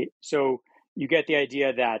 right? So you get the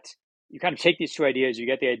idea that you kind of take these two ideas, you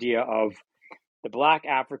get the idea of the black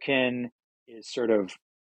African is sort of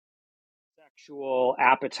sexual,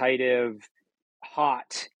 appetitive,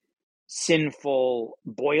 hot, sinful,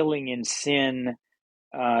 boiling in sin,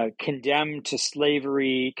 condemned to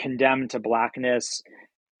slavery, condemned to blackness,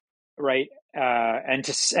 right? And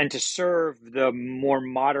to serve the more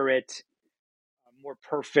moderate, more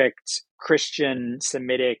perfect Christian,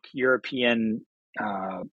 Semitic, European,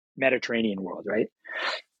 Mediterranean world, right?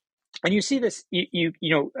 And you see this,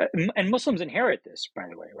 and Muslims inherit this, by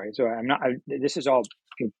the way, right? So this is all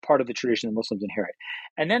part of the tradition that Muslims inherit.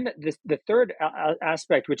 And then the third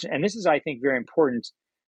aspect, and this is, I think, very important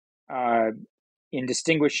in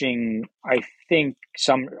distinguishing, I think,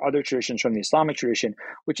 some other traditions from the Islamic tradition,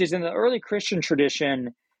 which is in the early Christian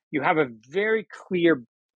tradition, you have a very clear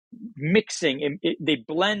mixing. They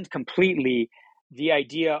blend completely the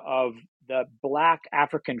idea of the black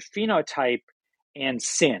African phenotype and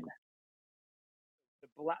sin.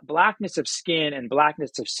 The blackness of skin and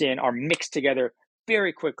blackness of sin are mixed together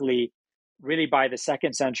very quickly, really by the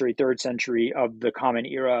 2nd century, 3rd century of the Common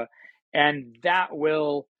Era. And that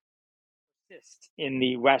will persist in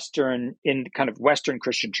the kind of Western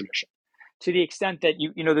Christian tradition, to the extent that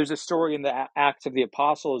there's a story in the Acts of the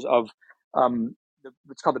Apostles of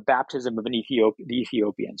what's called the baptism of the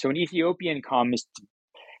Ethiopian. So an Ethiopian comes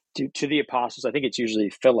to the apostles. I think it's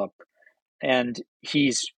usually Philip, and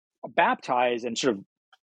he's baptized and sort of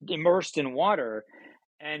immersed in water,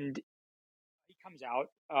 and he comes out,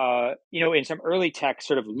 in some early text,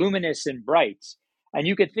 sort of luminous and bright. And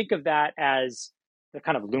you could think of that as the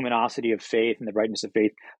kind of luminosity of faith and the brightness of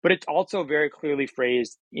faith, but it's also very clearly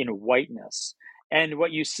phrased in whiteness. And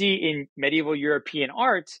what you see in medieval European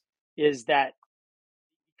art is that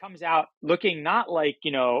he comes out looking not like,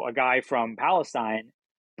 a guy from Palestine,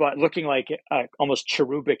 but looking like almost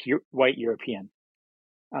cherubic white European.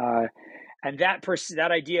 And that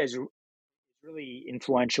idea is really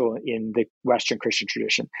influential in the Western Christian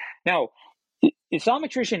tradition. Now, the Islamic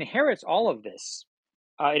tradition inherits all of this.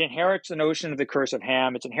 It inherits the notion of the curse of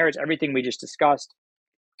Ham. It inherits everything we just discussed,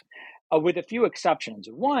 with a few exceptions.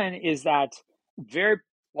 One is that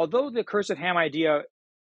although the curse of Ham idea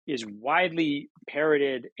is widely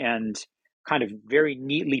parroted and kind of very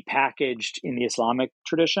neatly packaged in the Islamic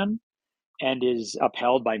tradition, and is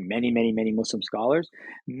upheld by many, many, many Muslim scholars.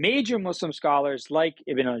 Major Muslim scholars like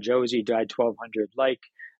Ibn al-Jawzi died 1200, like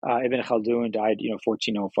Ibn Khaldun died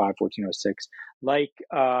 1405, 1406, like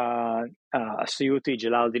Suyuti,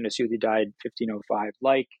 Jalaluddin Suyuti died 1505,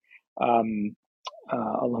 like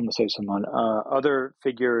Allahumma say someone, other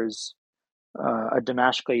figures,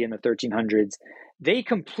 Damashqi in the 1300s. They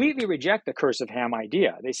completely reject the curse of Ham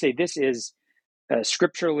idea. They say this is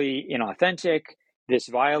scripturally inauthentic. This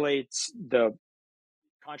contradicts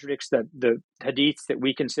the hadiths that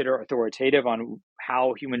we consider authoritative on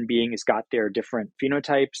how human beings got their different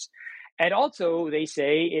phenotypes. And also, they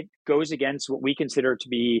say it goes against what we consider to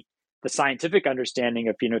be the scientific understanding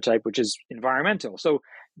of phenotype, which is environmental. So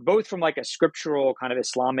both from like a scriptural kind of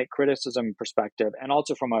Islamic criticism perspective, and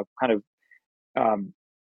also from a kind of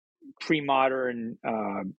pre-modern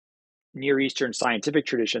Near Eastern scientific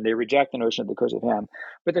tradition, they reject the notion of the curse of Ham.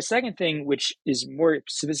 But the second thing, which is more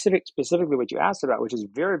specifically what you asked about, which is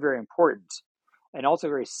very, very important and also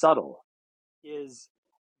very subtle, is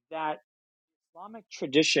that Islamic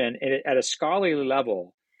tradition at a scholarly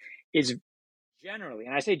level is generally,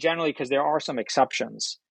 and I say generally because there are some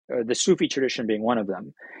exceptions, the Sufi tradition being one of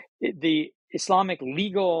them, the Islamic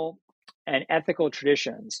legal and ethical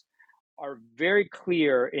traditions are very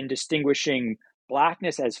clear in distinguishing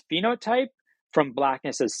blackness as phenotype from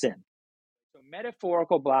blackness as sin. So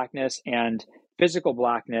metaphorical blackness and physical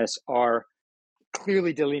blackness are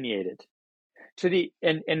clearly delineated.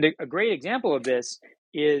 A great example of this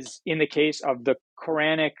is in the case of the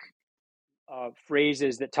Quranic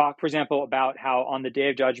phrases that talk, for example, about how on the Day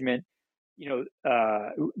of Judgment,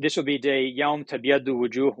 this will be day Yawm tabyaddu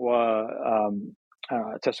wujuh wa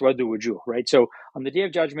taswaddu wujuh, right? So on the Day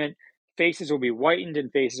of Judgment, faces will be whitened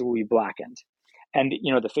and faces will be blackened. And,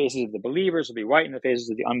 the faces of the believers will be white and the faces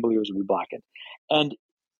of the unbelievers will be blackened. And,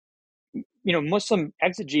 Muslim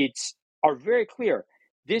exegetes are very clear.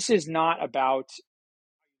 This is not about how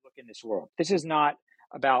you look in this world. This is not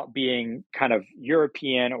about being kind of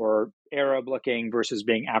European or Arab looking versus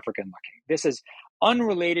being African looking. This is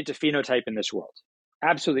unrelated to phenotype in this world,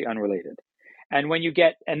 absolutely unrelated. And when you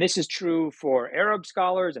get, and this is true for Arab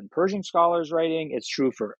scholars and Persian scholars writing, it's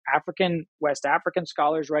true for West African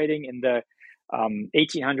scholars writing in the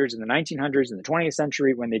 1800s and the 1900s and the 20th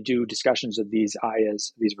century when they do discussions of these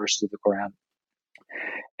ayahs, these verses of the Quran.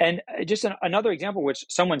 And just another example, which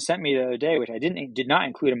someone sent me the other day, which I did not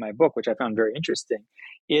include in my book, which I found very interesting,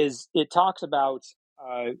 is it talks about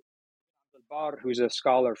Bar, who's a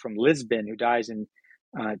scholar from Lisbon who dies in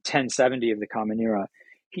 1070 of the Common Era.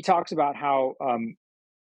 He talks about how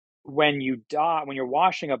when you die, when you're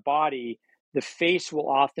washing a body, the face will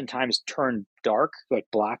oftentimes turn dark, like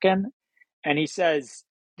blacken. And he says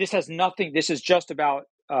this has nothing. This is just about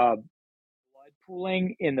blood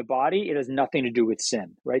pooling in the body. It has nothing to do with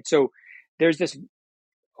sin, right? So there's this,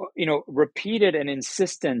 repeated and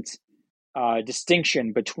insistent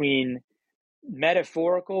distinction between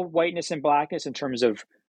metaphorical whiteness and blackness in terms of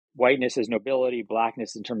whiteness as nobility,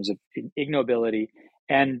 blackness in terms of ignobility,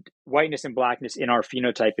 and whiteness and blackness in our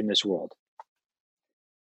phenotype in this world.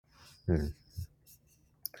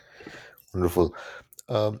 Wonderful.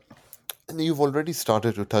 And you've already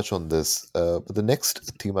started to touch on this, but the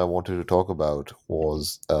next theme I wanted to talk about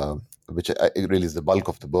was, it really is the bulk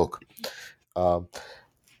of the book.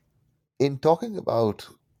 In talking about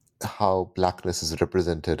how blackness is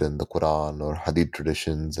represented in the Quran or Hadith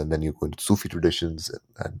traditions, and then you go into Sufi traditions,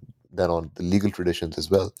 and then on the legal traditions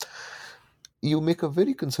as well, you make a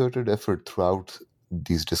very concerted effort throughout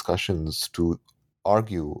these discussions to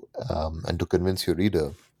argue and to convince your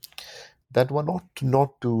reader that one ought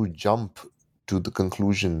not to jump to the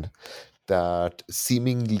conclusion that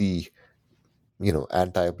seemingly,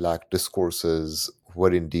 anti-black discourses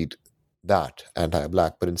were indeed that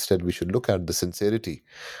anti-black, but instead we should look at the sincerity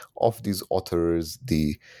of these authors,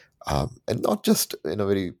 and not just in a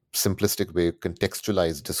very simplistic way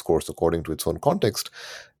contextualize discourse according to its own context,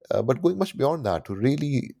 but going much beyond that to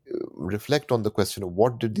really reflect on the question of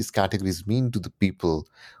what did these categories mean to the people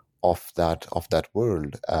of that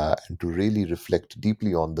world, and to really reflect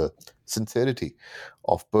deeply on the sincerity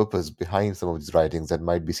of purpose behind some of these writings that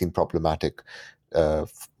might be seen problematic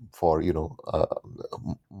for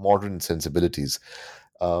modern sensibilities.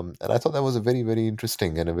 And I thought that was a very, very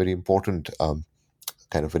interesting and a very important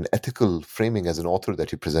kind of an ethical framing as an author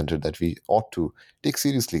that you presented, that we ought to take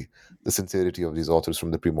seriously the sincerity of these authors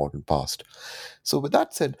from the pre-modern past. So with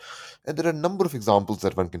that said, and there are a number of examples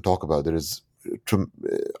that one can talk about. There is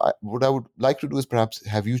what I would like to do is perhaps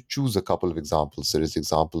have you choose a couple of examples. There is the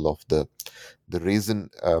example of the raisin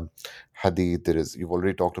hadith. You've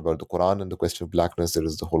already talked about the Quran and the question of blackness. There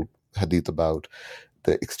is the whole hadith about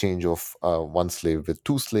the exchange of one slave with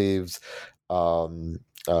two slaves. And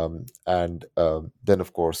then,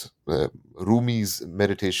 of course, Rumi's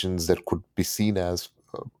meditations that could be seen as,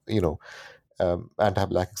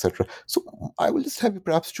 anti-black, etc. So I will just have you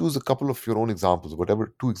perhaps choose a couple of your own examples,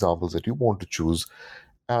 whatever two examples that you want to choose,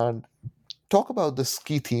 and talk about this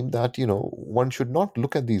key theme that, one should not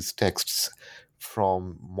look at these texts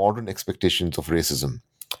from modern expectations of racism.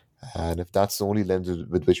 And if that's the only lens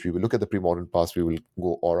with which we will look at the pre-modern past, we will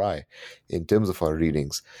go awry in terms of our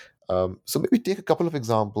readings. So maybe take a couple of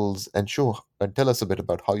examples and show and tell us a bit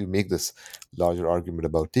about how you make this larger argument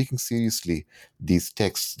about taking seriously these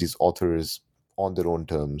texts, these authors on their own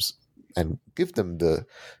terms, and give them the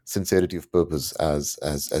sincerity of purpose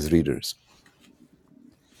as readers.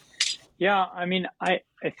 Yeah, I mean, I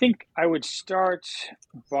think I would start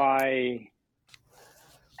by,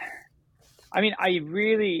 I mean,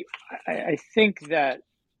 I think that,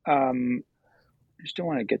 I just don't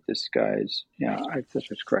want to get this guy's, yeah, I think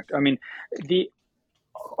that's correct. I mean,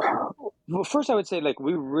 well, first I would say, like,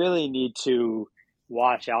 we really need to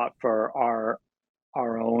watch out for our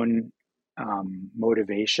own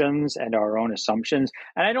motivations and our own assumptions.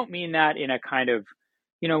 And I don't mean that in a kind of,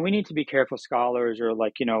 we need to be careful scholars, or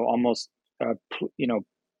like, almost,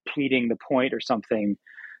 pleading the point or something.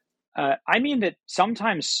 I mean that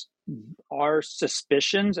sometimes our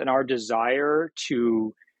suspicions and our desire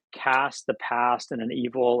to cast the past in an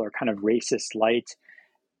evil or kind of racist light,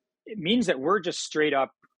 it means that we're just straight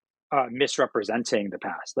up misrepresenting the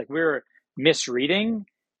past. Like, we're misreading,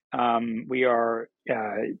 we are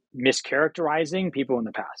mischaracterizing people in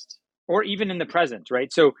the past or even in the present,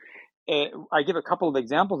 right? So I give a couple of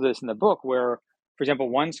examples of this in the book where, for example,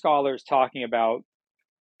 one scholar is talking about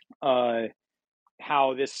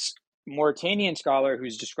how this Mauritanian scholar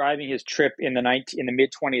who's describing his trip in the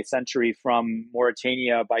mid 20th century from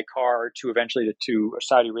Mauritania by car to eventually to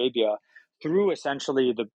Saudi Arabia through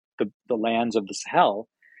essentially the lands of the Sahel,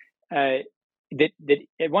 that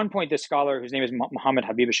at one point, this scholar, whose name is Muhammad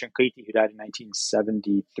Habib Shinqiti, who died in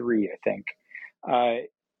 1973, I think,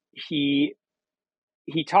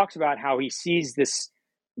 he talks about how he sees this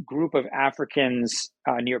group of Africans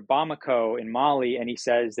near Bamako in Mali, and he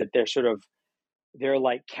says that they're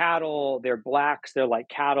like cattle, they're blacks, they're like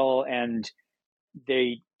cattle, and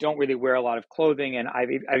they don't really wear a lot of clothing, and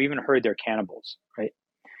I've even heard they're cannibals, right?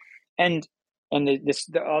 And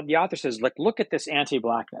the author says, like, look at this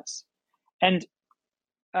anti-blackness, and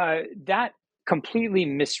that completely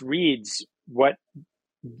misreads what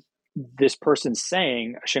this person's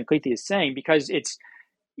saying, Shinqiti is saying, because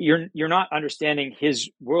you're not understanding his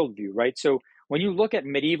worldview, right? So when you look at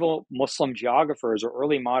medieval Muslim geographers or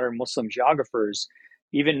early modern Muslim geographers,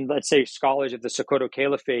 even let's say scholars of the Sokoto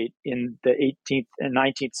Caliphate in the 18th and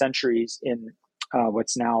 19th centuries in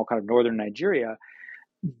what's now kind of northern Nigeria,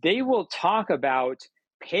 they will talk about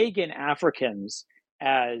pagan Africans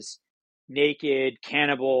as naked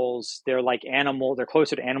cannibals. They're like animals. They're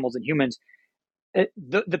closer to animals than humans.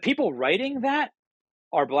 The people writing that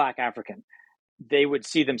are Black African. They would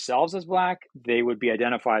see themselves as Black. They would be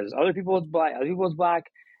identified as other people as Black. Other people as Black.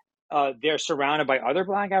 They're surrounded by other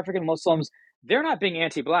Black African Muslims. They're not being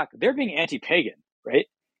anti-Black. They're being anti-pagan, right?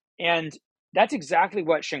 And that's exactly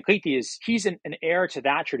what Shinqiti is. He's an heir to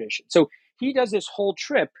that tradition. So he does this whole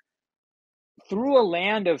trip through a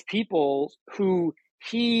land of people who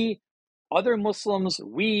other Muslims,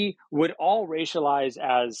 we would all racialize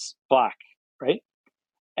as Black, right?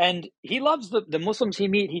 And he loves the Muslims he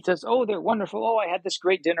meets. He says, oh, they're wonderful. Oh, I had this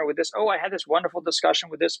great dinner with this. Oh, I had this wonderful discussion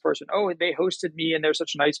with this person. Oh, they hosted me and they're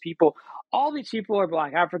such nice people. All these people are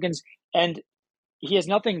Black Africans, and he has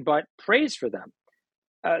nothing but praise for them.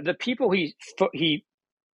 The people he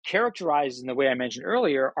characterizes in the way I mentioned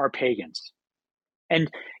earlier are pagans. And,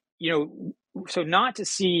 so not to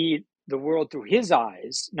see the world through his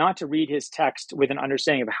eyes, not to read his text with an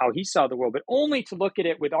understanding of how he saw the world, but only to look at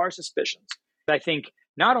it with our suspicions. I think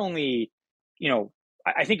not only,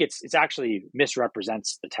 I think it's actually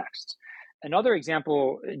misrepresents the text. Another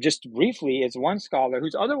example, just briefly, is one scholar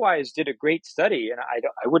who's otherwise did a great study, and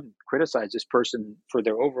I wouldn't criticize this person for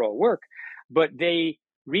their overall work, but they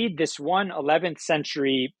read this one 11th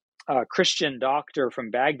century Christian doctor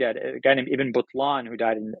from Baghdad, a guy named Ibn Butlan, who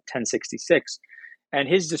died in 1066, and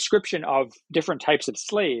his description of different types of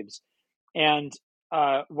slaves. And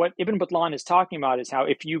what Ibn Butlan is talking about is how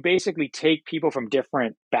if you basically take people from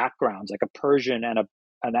different backgrounds, like a Persian and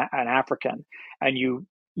an African, and you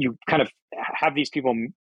kind of have these people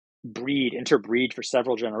interbreed for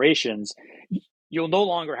several generations, you'll no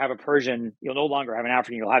longer have a Persian, you'll no longer have an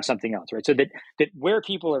African, you'll have something else, right? So that where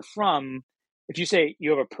people are from, if you say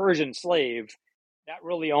you have a Persian slave, that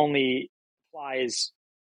really only applies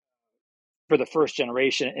for the first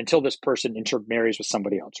generation until this person intermarries with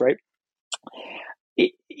somebody else, right?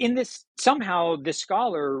 In this, somehow this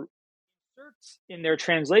scholar inserts in their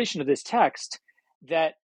translation of this text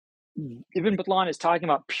that Ibn Batlan is talking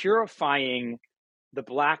about purifying the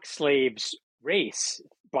Black slaves' race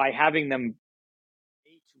by having them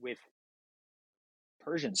mate with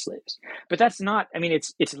Persian slaves. But that's not,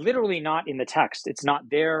 it's literally not in the text. It's not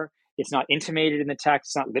there. It's not intimated in the text.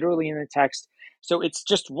 It's not literally in the text. So it's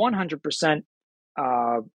just 100%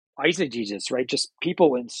 eisegesis, right? Just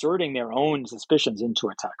people inserting their own suspicions into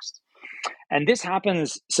a text. And this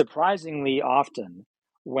happens surprisingly often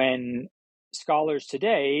when scholars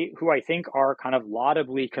today, who I think are kind of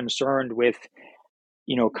laudably concerned with,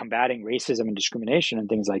 combating racism and discrimination and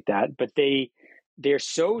things like that, but they're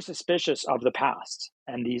so suspicious of the past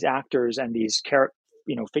and these actors and these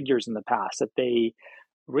figures in the past that they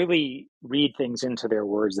really read things into their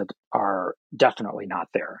words that are definitely not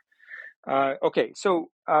there. Okay, so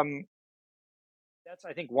that's,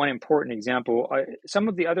 I think, one important example. Some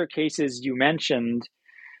of the other cases you mentioned,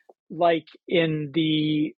 like in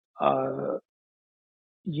the,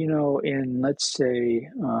 let's say,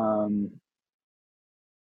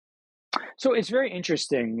 so it's very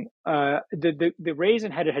interesting. The raised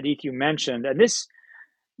and headed hadith you mentioned, and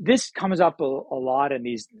this comes up a lot in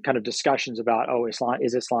these kind of discussions about,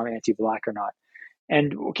 is Islam anti-Black or not?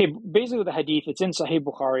 And okay, basically the hadith, it's in Sahih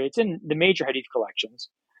Bukhari, it's in the major hadith collections.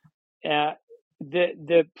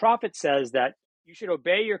 The Prophet says that you should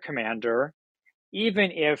obey your commander,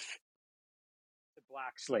 even if the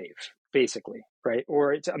Black slave, basically, right?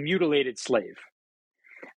 Or it's a mutilated slave.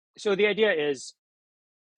 So the idea is,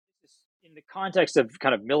 in the context of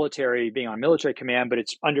kind of military, being on military command, but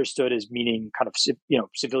it's understood as meaning kind of,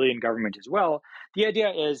 civilian government as well. The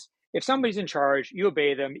idea is, if somebody's in charge, you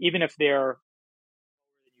obey them, even if they're lower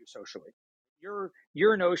than you socially.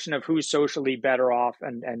 Your notion of who's socially better off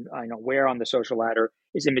and where on the social ladder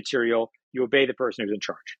is immaterial. You obey the person who's in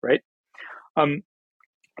charge, right?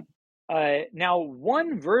 Now,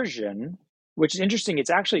 one version, which is interesting, it's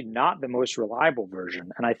actually not the most reliable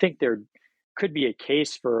version, and I think there could be a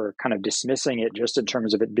case for kind of dismissing it just in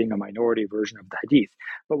terms of it being a minority version of the hadith.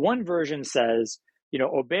 But one version says,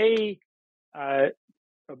 obey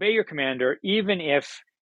your commander, even if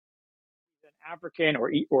an African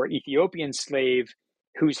or Ethiopian slave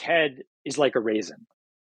whose head is like a raisin.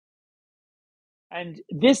 And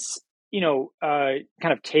this, kind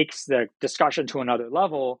of takes the discussion to another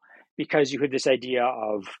level, because you have this idea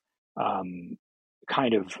of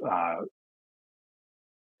kind of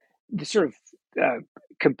the sort of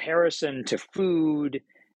comparison to food,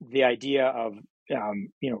 the idea of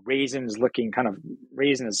raisins looking kind of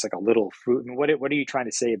raisin is like a little fruit. I mean, what are you trying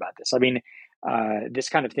to say about this? I mean, this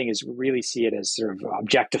kind of thing is really see it as sort of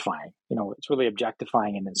objectifying. It's really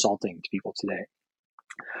objectifying and insulting to people today.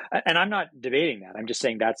 And I'm not debating that. I'm just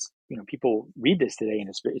saying that's people read this today, and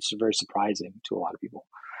it's very surprising to a lot of people.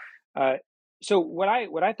 So what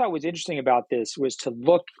I thought was interesting about this was to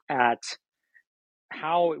look at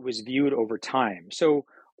how it was viewed over time. So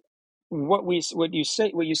what you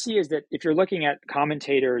see is that if you're looking at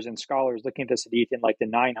commentators and scholars looking at this hadith in like the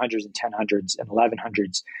 900s and 1000s and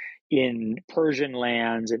 1100s in Persian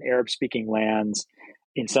lands and Arab speaking lands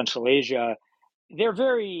in Central Asia, they're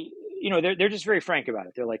very they're just very frank about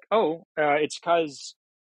it. They're like, it's because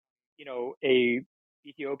a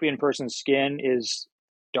Ethiopian person's skin is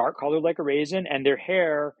dark colored like a raisin, and their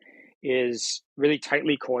hair is really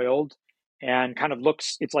tightly coiled and kind of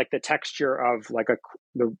it's like the texture of like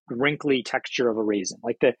the wrinkly texture of a raisin.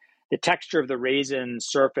 Like the texture of the raisin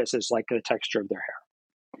surface is like the texture of their hair.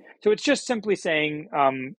 So it's just simply saying,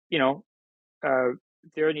 they're an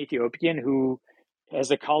Ethiopian who has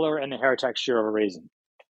the color and the hair texture of a raisin.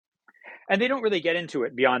 And they don't really get into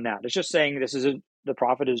it beyond that. It's just saying the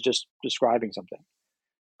prophet is just describing something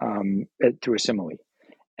through a simile.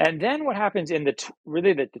 And then what happens in the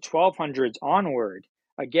 1200s onward,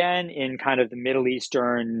 again in kind of the Middle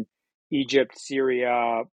Eastern, Egypt,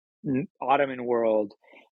 Syria, Ottoman world,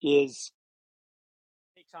 is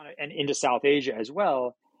takes on and into South Asia as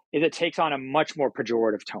well, is it takes on a much more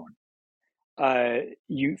pejorative tone.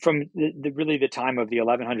 From the time of the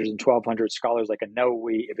 1100s and 1200s, scholars like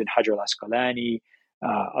An-Nawawi, Ibn Hajar al-Asqalani,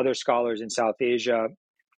 other scholars in South Asia,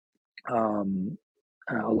 like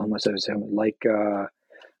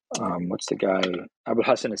what's the guy, Abu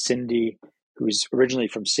Hassan as-Sindi, who's originally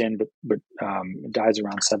from Sind but dies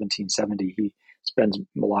around 1770. He spends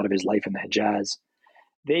a lot of his life in the Hejaz.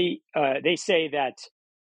 They say that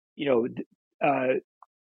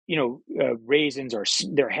raisins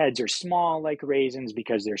their heads are small like raisins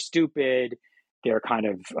because they're stupid, they're kind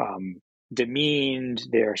of demeaned,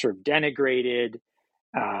 they're sort of denigrated,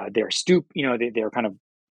 they're they're kind of,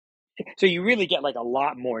 so you really get like a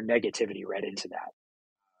lot more negativity read into that.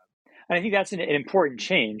 And I think that's an important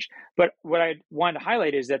change. But what I wanted to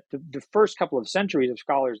highlight is that the first couple of centuries of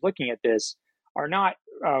scholars looking at this are not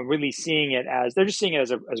really seeing it as, they're just seeing it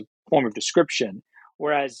as a form of description.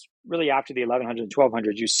 Whereas really after the 1100s and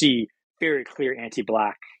 1200s, you see very clear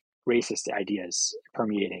anti-Black racist ideas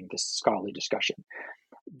permeating this scholarly discussion.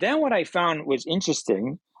 Then what I found was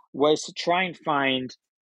interesting was to try and find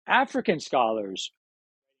African scholars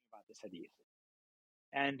about this hadith.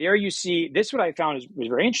 And there you see, this what I found was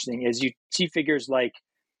very interesting, is you see figures like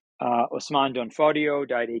Osman Don Fodio,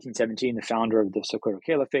 died 1817, the founder of the Sokoto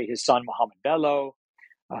Caliphate, his son Muhammad Bello,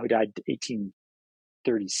 who died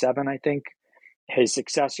 1837, I think, his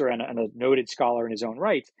successor and a noted scholar in his own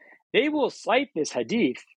right. They will cite this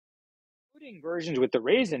hadith, including versions with the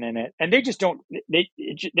raisin in it, and they just don't,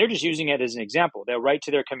 they're just using it as an example. They'll write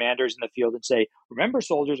to their commanders in the field and say, remember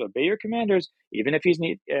soldiers, obey your commanders, even if he's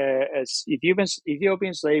an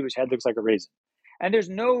Ethiopian slave whose head looks like a raisin. And there's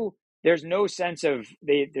no sense of,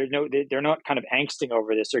 they're not kind of angsting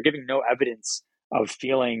over this. They're giving no evidence of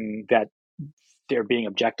feeling that they're being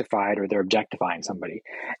objectified or they're objectifying somebody.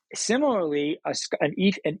 Similarly, an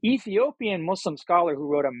Ethiopian Muslim scholar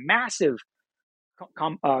who wrote a massive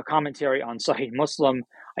commentary on Sahih Muslim,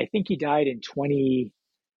 I think he died in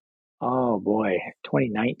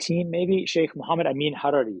 2019 maybe, Sheikh Muhammad Amin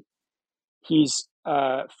Harari. He's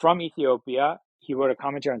from Ethiopia. He wrote a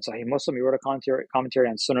commentary on Sahih Muslim. He wrote a commentary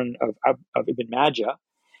on Sunan of Ibn Majah.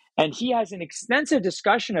 And he has an extensive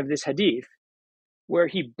discussion of this hadith where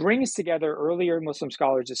he brings together earlier Muslim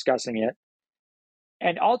scholars discussing it,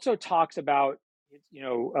 and also talks about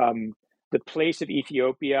the place of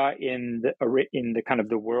Ethiopia in the kind of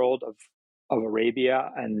the world of Arabia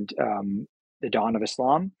and the dawn of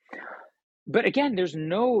Islam. But again,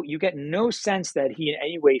 you get no sense that he in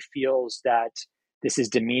any way feels that this is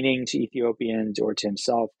demeaning to Ethiopians or to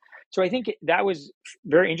himself. So I think that was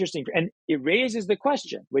very interesting. And it raises the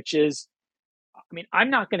question, which is, I mean, I'm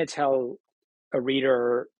not going to tell a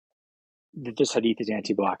reader that this hadith is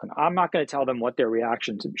anti-black. I'm not going to tell them what their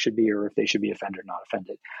reaction should be or if they should be offended or not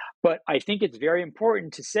offended. But I think it's very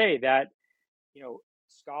important to say that,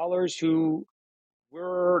 scholars who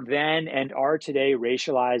were then and are today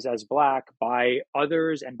racialized as black by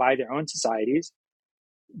others and by their own societies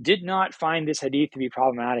did not find this hadith to be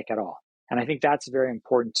problematic at all. And I think that's very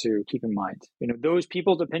important to keep in mind. Those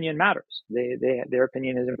people's opinion matters. Their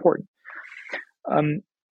opinion is important.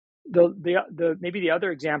 Maybe the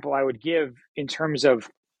other example I would give in terms of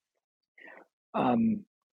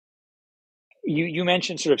you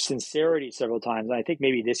mentioned sort of sincerity several times, and I think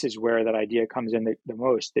maybe this is where that idea comes in the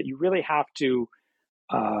most, that you really have to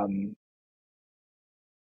kind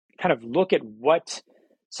of look at what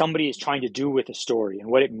somebody is trying to do with a story and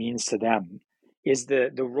what it means to them. Is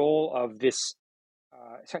the role of this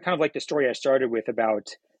it's kind of like the story I started with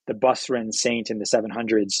about the Basran saint in the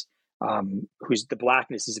 700s, whose the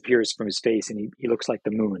blackness disappears from his face and he looks like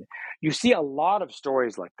the moon. You see a lot of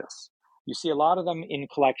stories like this. You see a lot of them in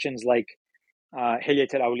collections like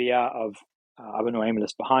Hilyat al-Awliya of Abu Nu'aym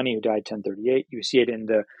al-Isbahani, who died 1038. You see it in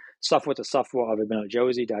the Safwat al-Safwa of Ibn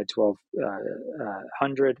al-Jawzi, died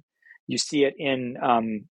 1200. You see it in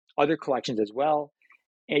other collections as well.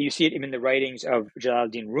 And you see it in the writings of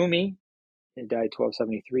Jalaluddin Rumi, who died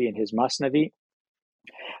 1273, in his Masnavi.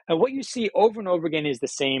 And what you see over and over again is the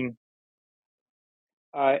same.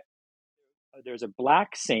 There's a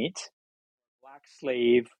black saint, black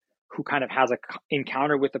slave, who kind of has an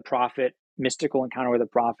encounter with the prophet, mystical encounter with the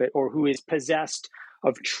prophet, or who is possessed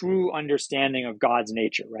of true understanding of God's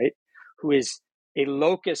nature, right? Who is a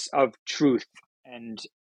locus of truth and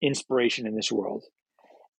inspiration in this world.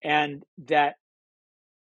 And that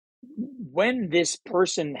when this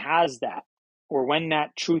person has that, or when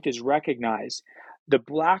that truth is recognized, the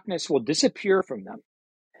blackness will disappear from them.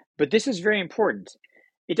 But this is very important.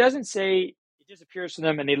 It doesn't say it disappears from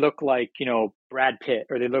them and they look like, Brad Pitt,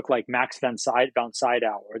 or they look like Max von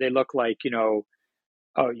Sydow, or they look like,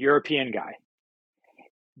 a European guy.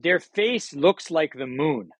 Their face looks like the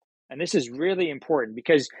moon. And this is really important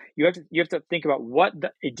because you have to think about what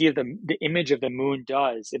the idea of the image of the moon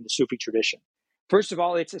does in the Sufi tradition. First of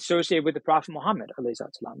all, it's associated with the Prophet Muhammad,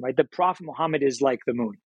 right? The Prophet Muhammad is like the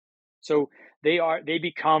moon. So they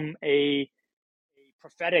become a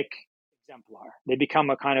prophetic exemplar. They become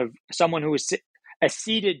a kind of someone who is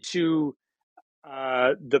acceded to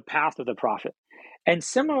the path of the prophet. And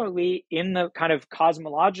similarly, in the kind of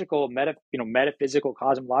cosmological, metaphysical,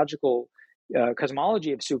 cosmological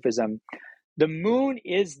cosmology of Sufism, the moon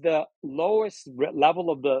is the lowest level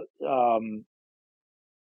of the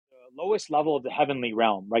heavenly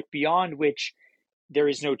realm, right? Beyond which there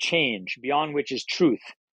is no change, beyond which is truth,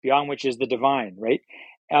 beyond which is the divine, right?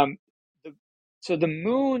 So the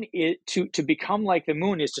moon is to become like the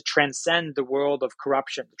moon is to transcend the world of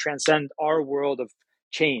corruption, to transcend our world of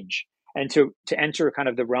change, and to enter kind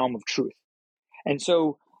of the realm of truth. And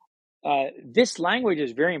so this language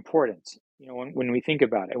is very important, when we think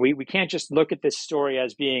about it. We can't just look at this story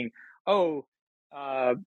as being,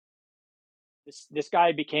 this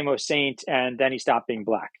guy became a saint and then he stopped being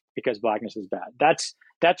black because blackness is bad. That's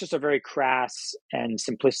just a very crass and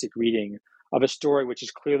simplistic reading of a story which is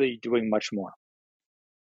clearly doing much more.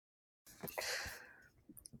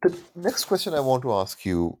 The next question I want to ask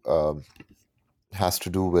you has to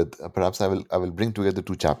do with perhaps I will bring together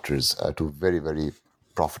two chapters, two very, very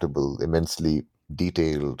profitable, immensely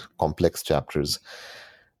detailed, complex chapters.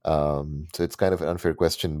 So it's kind of an unfair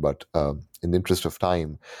question, but in the interest of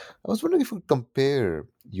time, I was wondering if you could compare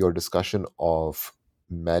your discussion of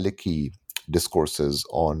Maliki discourses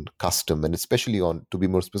on custom, and especially on, to be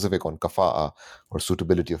more specific, on kafa'a, or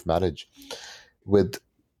suitability of marriage, with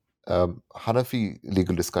Hanafi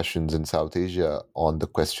legal discussions in South Asia on the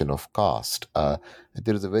question of caste.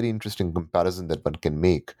 There is a very interesting comparison that one can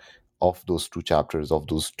make of those two chapters, of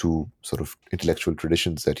those two sort of intellectual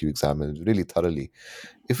traditions that you examined really thoroughly.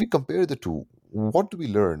 If we compare the two, what do we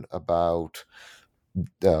learn about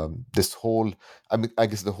this whole? I mean, I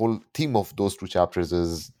guess the whole theme of those two chapters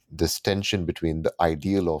is this tension between the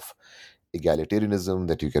ideal of egalitarianism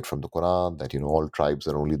that you get from the Quran, that all tribes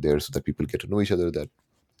are only there so that people get to know each other, that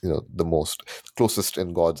the most closest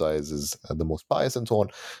in God's eyes is the most pious, and so on.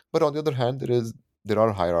 But on the other hand, there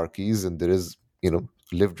are hierarchies, and there is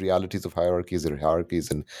lived realities of hierarchies. There are hierarchies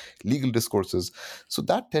in legal discourses. So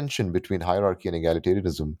that tension between hierarchy and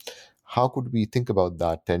egalitarianism, how could we think about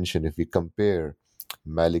that tension if we compare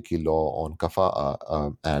Maliki law on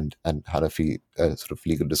kafa'a, and Hanafi sort of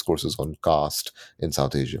legal discourses on caste in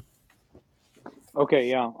South Asia. Okay,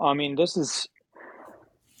 yeah. I mean, this is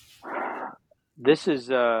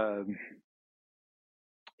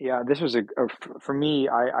yeah, this was for me.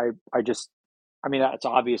 I just, I mean, it's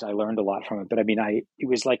obvious I learned a lot from it, but I mean, it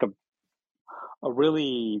was like a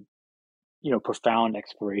really, profound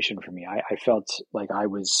exploration for me. I felt like I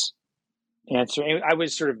was answering, I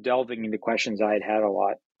was sort of delving into questions I had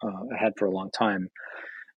for a long time,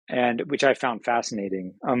 and which I found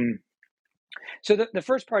fascinating. So the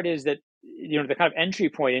first part is that, the kind of entry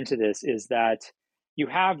point into this is that you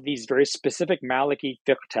have these very specific Maliki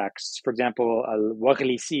fiqh texts. For example,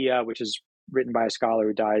 Al-Waghlisiya, which is written by a scholar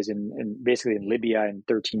who dies basically in Libya in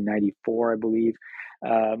 1394, I believe.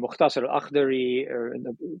 Mukhtasar al-Akhdari, or in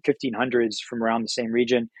the 1500s, from around the same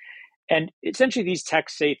region. And essentially these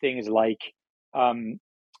texts say things like, um,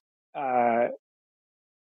 uh,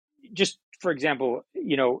 just for example,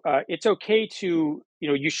 it's okay to,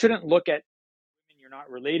 you shouldn't look at women you're not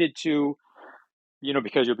related to,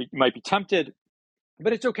 because you might be tempted,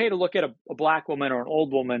 but it's okay to look at a black woman or an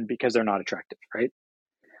old woman because they're not attractive, right?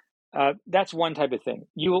 That's one type of thing.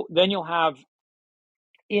 You'll have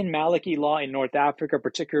in Maliki law in North Africa,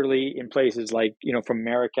 particularly in places like, from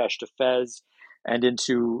Marrakesh to Fez and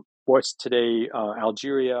into what's today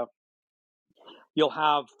Algeria. You'll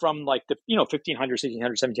have from like the 1500s,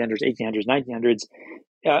 1600s, 1700s, 1800s,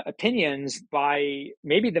 1900s opinions by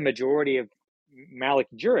maybe the majority of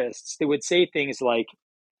Maliki jurists that would say things like,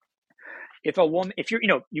 if a woman, if you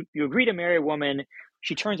agree to marry a woman,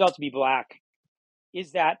 she turns out to be black,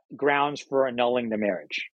 is that grounds for annulling the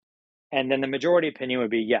marriage? And then the majority opinion would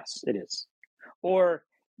be yes, it is. Or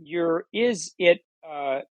is it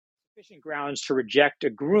sufficient grounds to reject a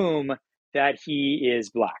groom that he is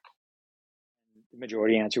black? The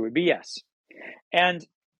majority answer would be yes. And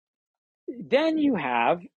then you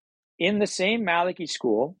have, in the same Maliki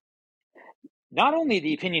school, not only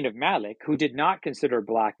the opinion of Malik, who did not consider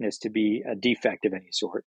blackness to be a defect of any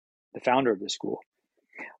sort, the founder of the school,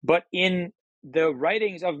 but in the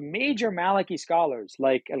writings of major Maliki scholars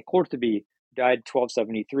like Al-Qurtubi, died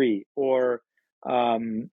 1273, or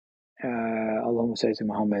Allahumma salli ala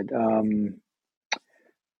Muhammad,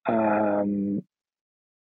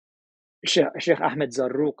 Sheikh Ahmed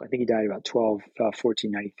Zarruq, I think he died about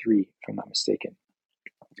 1493, if I'm not mistaken,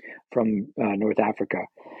 from North Africa.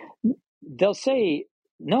 They'll say,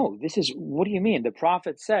 no, what do you mean? The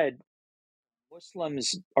Prophet said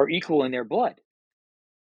Muslims are equal in their blood.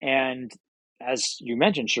 And as you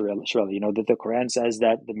mentioned, Shirley, that the Quran says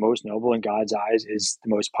that the most noble in God's eyes is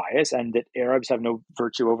the most pious, and that Arabs have no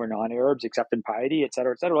virtue over non-Arabs except in piety, et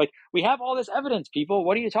cetera, et cetera. Like, we have all this evidence, people.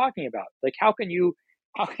 What are you talking about? Like, how can you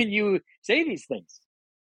say these things?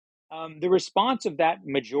 The response of that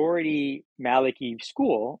majority Maliki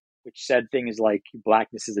school, which said things like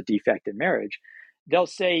blackness is a defect in marriage, they'll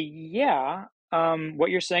say, yeah,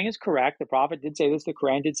 what you're saying is correct. The Prophet did say this. The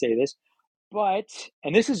Quran did say this. But,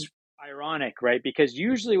 and this is ironic, right? Because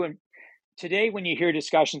usually when you hear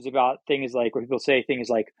discussions about things like, where people say things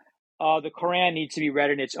like, the Quran needs to be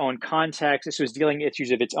read in its own context, this was dealing with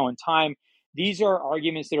issues of its own time. These are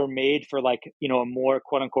arguments that are made for, like, a more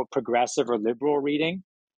quote unquote progressive or liberal reading,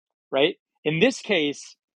 right? In this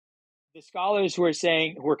case, the scholars who are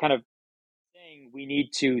kind of saying we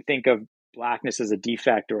need to think of blackness as a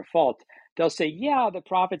defect or a fault, they'll say, yeah, the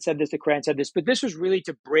Prophet said this, the Quran said this, but this was really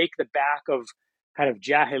to break the back of kind of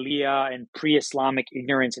jahiliyyah and pre-Islamic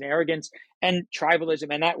ignorance and arrogance and tribalism,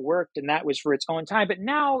 and that worked, and that was for its own time. But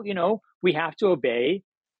now, we have to obey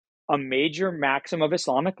a major maxim of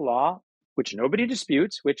Islamic law, which nobody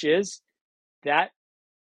disputes, which is that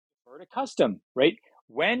defer to custom, right?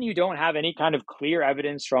 When you don't have any kind of clear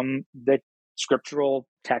evidence from the scriptural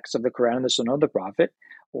text of the Quran and the Sunnah of the Prophet,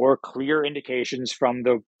 or clear indications from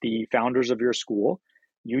the founders of your school,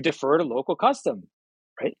 you defer to local custom,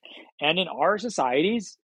 right? And in our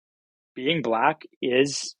societies, being black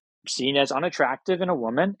is seen as unattractive in a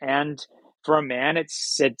woman, and for a man, it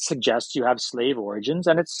suggests you have slave origins,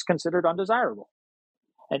 and it's considered undesirable.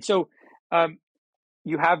 And so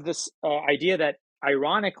you have this idea that,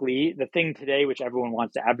 ironically, the thing today which everyone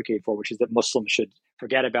wants to advocate for, which is that Muslims should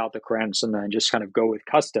forget about the Quran and Sunnah and just kind of go with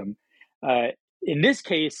custom, in this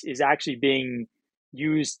case is actually being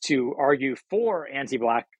used to argue for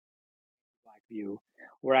anti-black view,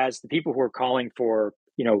 whereas the people who are calling for,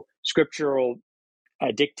 scriptural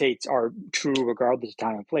dictates are true regardless of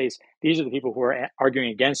time and place, these are the people who are arguing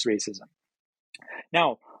against racism.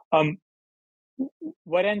 Now,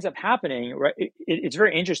 what ends up happening, right? It's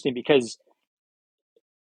very interesting because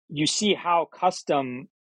you see how custom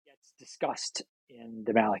gets discussed in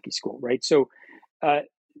the Maliki school, right? So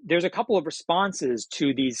there's a couple of responses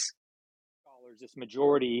to these scholars, this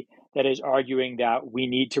majority that is arguing that we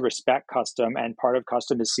need to respect custom, and part of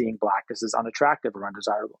custom is seeing blackness as unattractive or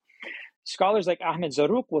undesirable. Scholars like Ahmed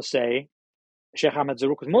Zarruq will say, Sheikh Ahmed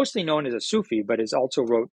Zarruq is mostly known as a Sufi, but has also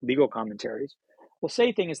wrote legal commentaries, will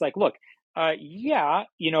say things like, look, yeah,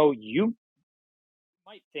 you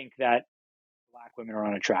might think that Black women are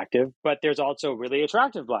unattractive, but there's also really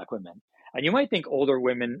attractive Black women. And you might think older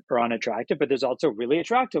women are unattractive, but there's also really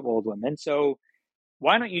attractive old women. So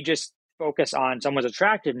why don't you just focus on someone's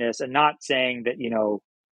attractiveness and not saying that,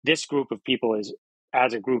 this group of people is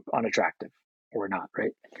as a group unattractive or not,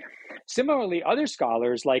 right? Similarly, other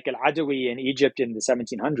scholars like Al-Adawi in Egypt in the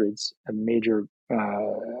 1700s, a major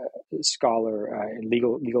scholar,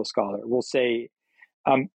 legal scholar, will say,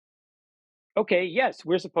 okay, yes,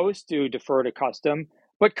 we're supposed to defer to custom,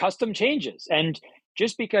 but custom changes. And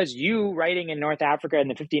just because you writing in North Africa in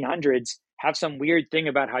the 1500s have some weird thing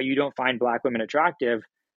about how you don't find Black women attractive,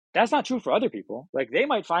 that's not true for other people. Like they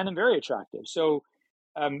might find them very attractive. So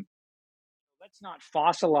let's not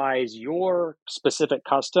fossilize your specific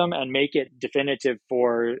custom and make it definitive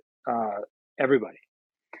for everybody.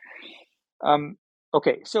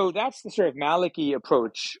 Okay, so that's the sort of Maliki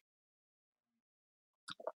approach.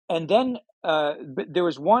 And then but there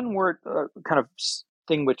was one word kind of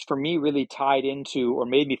thing which for me really tied into or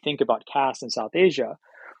made me think about caste in South Asia,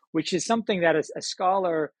 which is something that a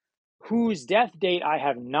scholar whose death date I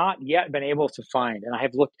have not yet been able to find, and I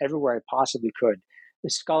have looked everywhere I possibly could, a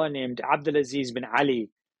scholar named Abdulaziz bin Ali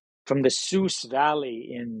from the Souss Valley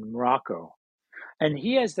in Morocco. And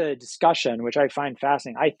he has the discussion, which I find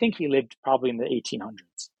fascinating. I think he lived probably in the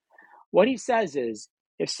 1800s. What he says is,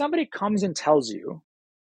 if somebody comes and tells you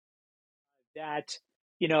that,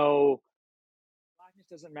 blackness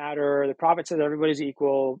doesn't matter, the prophet says everybody's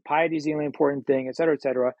equal, piety is the only important thing, et cetera, et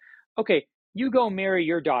cetera. Okay, you go marry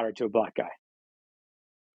your daughter to a Black guy.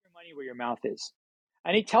 Put your money where your mouth is.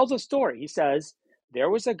 And he tells a story. He says, there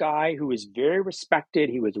was a guy who was very respected.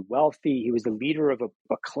 He was wealthy. He was the leader of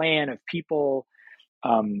a clan of people.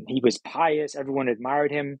 He was pious. Everyone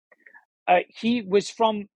admired him. He was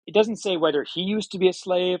from, it doesn't say whether he used to be a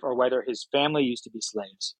slave or whether his family used to be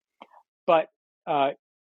slaves. But a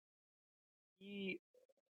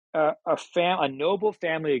noble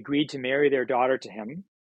family agreed to marry their daughter to him.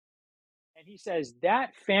 And he says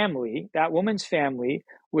that family, that woman's family,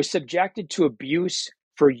 was subjected to abuse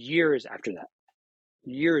for years after that.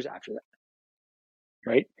 Years after that.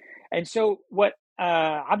 Right? And so what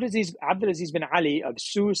Abdulaziz bin Ali of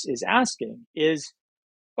Souss is asking is,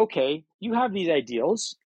 okay, you have these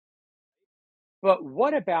ideals, but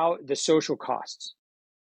what about the social costs?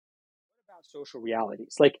 What about social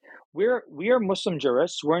realities? Like we are Muslim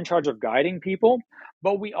jurists, we're in charge of guiding people,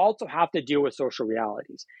 but we also have to deal with social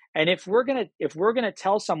realities. And if we're gonna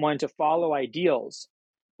tell someone to follow ideals,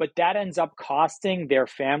 but that ends up costing their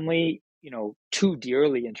family, too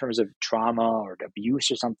dearly in terms of trauma or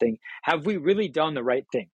abuse or something, have we really done the right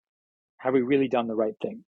thing? Have we really done the right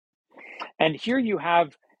thing? And here you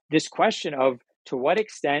have this question of, to what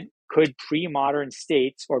extent could pre-modern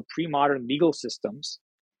states or pre-modern legal systems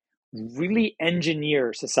really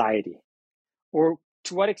engineer society? Or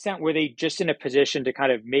to what extent were they just in a position to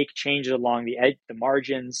kind of make changes along the edge, the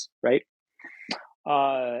margins, right?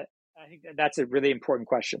 I think that's a really important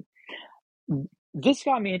question. This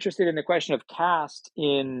got me interested in the question of caste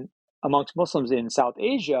amongst Muslims in South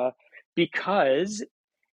Asia, because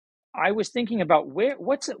I was thinking about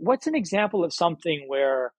what's an example of something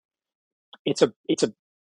where it's a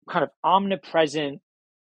kind of omnipresent,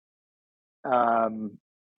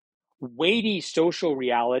 weighty social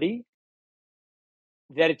reality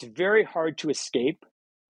that it's very hard to escape,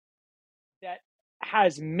 that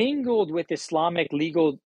has mingled with Islamic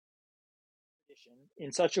legal tradition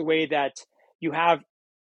in such a way that you have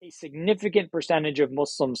a significant percentage of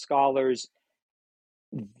Muslim scholars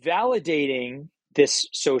validating this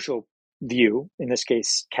social view, in this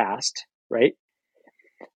case, caste, right?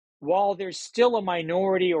 While there's still a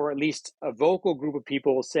minority, or at least a vocal group of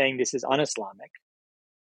people saying this is un-Islamic.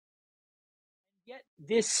 Yet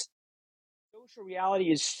this social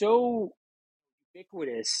reality is so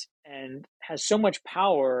ubiquitous and has so much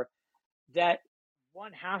power that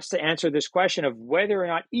one has to answer this question of whether or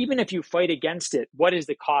not, even if you fight against it, what is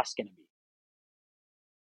the cost going to be?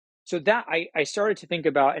 So that I started to think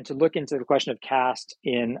about and to look into the question of caste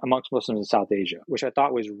amongst Muslims in South Asia, which I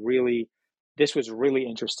thought was really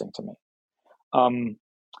interesting to me.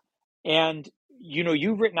 And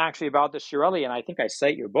you've written actually about this, Shirley, and I think I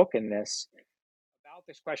cite your book in this, about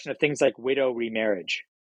this question of things like widow remarriage.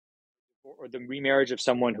 or the remarriage of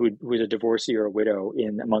someone who is a divorcee or a widow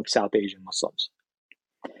amongst South Asian Muslims,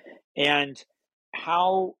 and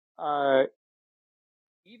how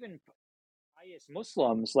even pious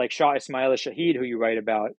Muslims like Shah Ismail al-Shahid, who you write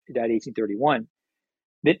about, who died 1831,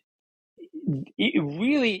 that it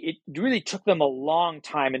really took them a long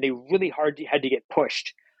time, and they really had to get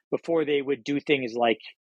pushed before they would do things like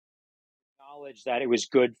acknowledge that it was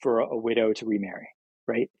good for a widow to remarry,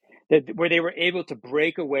 right? Where they were able to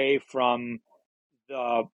break away from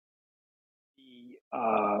the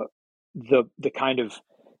the kind of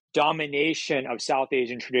domination of South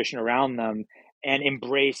Asian tradition around them and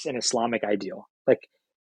embrace an Islamic ideal. Like,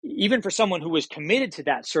 even for someone who was committed to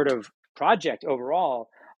that sort of project overall,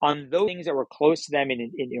 on those things that were close to them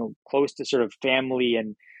and close to sort of family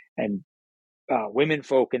and women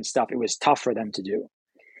folk and stuff, it was tough for them to do.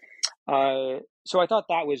 So I thought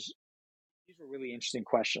these were really interesting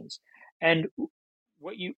questions. And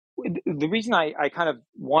the reason I kind of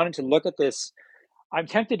wanted to look at this, I'm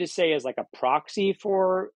tempted to say as like a proxy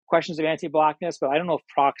for questions of anti-Blackness, but I don't know if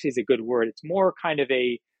proxy is a good word. It's more kind of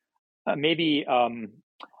maybe an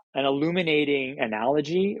illuminating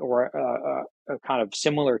analogy or a kind of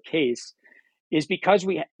similar case, is because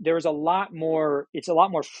it's a lot more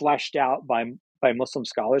fleshed out by Muslim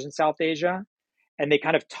scholars in South Asia, and they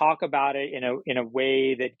kind of talk about it in a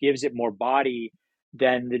way that gives it more body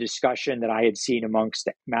than the discussion that I had seen amongst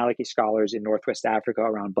Maliki scholars in Northwest Africa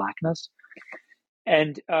around Blackness.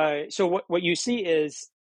 And so what you see is,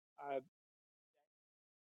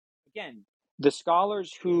 again, the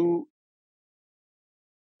scholars who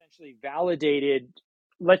essentially validated,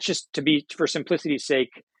 for simplicity's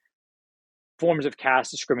sake, forms of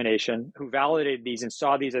caste discrimination, who validated these and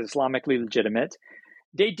saw these as Islamically legitimate,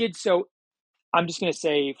 they did so. I'm just going to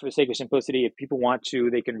say, for the sake of simplicity, if people want to,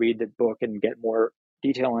 they can read the book and get more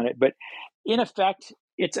detail on it. But in effect,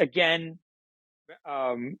 it's again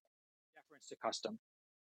deference to custom.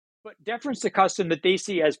 But deference to custom that they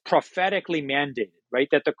see as prophetically mandated, right?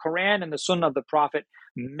 That the Quran and the Sunnah of the Prophet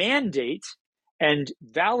mandate and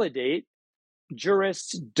validate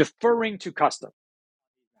jurists deferring to custom.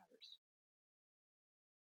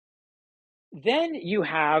 Then you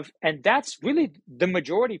have, and that's really the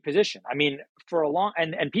majority position. I mean, for a long,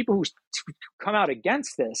 and people who come out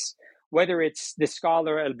against this, whether it's the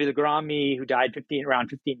scholar Al-Bilgrami, who died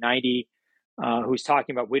around 1590, who's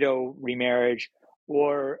talking about widow remarriage,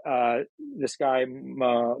 or this guy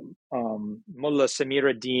Mullah Samir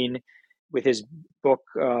ad-Din with his book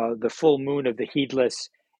The Full Moon of the Heedless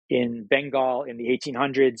in Bengal in the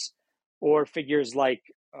 1800s, or figures like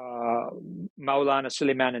Maulana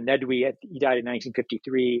Suleiman al-Nadwi, he died in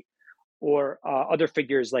 1953, or other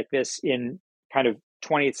figures like this in kind of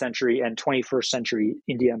 20th century and 21st century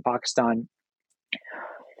India and Pakistan.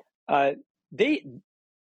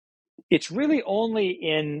 It's really only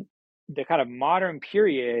in the kind of modern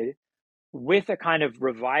period, with a kind of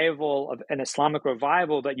revival, of an Islamic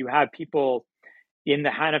revival, that you have people in the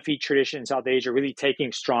Hanafi tradition in South Asia really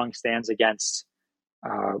taking strong stands against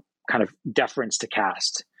kind of deference to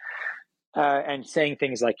caste, and saying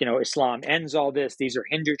things like, Islam ends all this. These are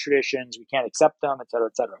Hindu traditions. We can't accept them, et cetera,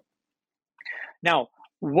 et cetera. Now,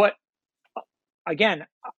 again,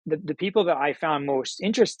 the people that I found most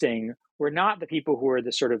interesting were not the people who are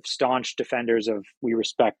the sort of staunch defenders of, we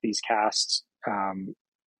respect these castes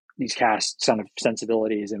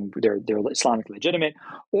sensibilities and they're Islamically legitimate,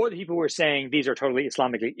 or the people who are saying these are totally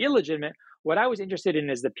Islamically illegitimate. What I was interested in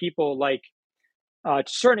is the people like, to a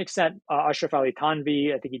certain extent, Ashraf Ali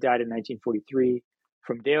Tanvi, I think he died in 1943,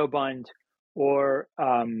 from Deoband, or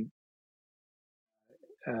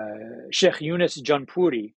Sheikh Yunus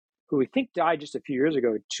Jaunpuri, who I think died just a few years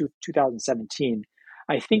ago, 2017.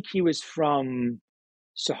 I think he was from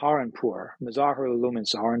Saharanpur, Mazahir-ul-Ulum in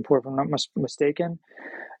Saharanpur, if I'm not mistaken.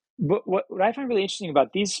 But what I find really interesting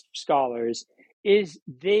about these scholars is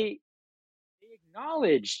they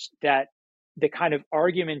acknowledged that the kind of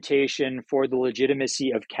argumentation for the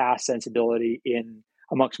legitimacy of caste sensibility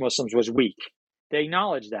amongst Muslims was weak. They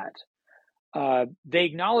acknowledged that. They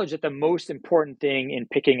acknowledged that the most important thing in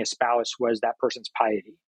picking a spouse was that person's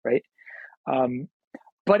piety, right?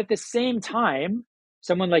 But at the same time,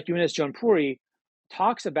 someone like Yunus Jaunpuri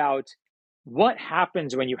talks about what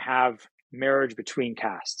happens when you have marriage between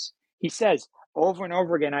castes. He says, over and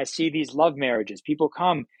over again, I see these love marriages. People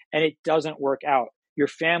come and it doesn't work out. Your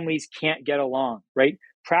families can't get along, right?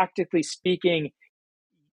 Practically speaking,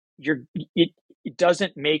 it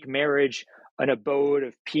doesn't make marriage an abode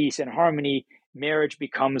of peace and harmony. Marriage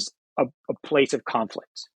becomes a place of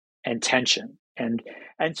conflict and tension. And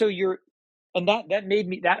so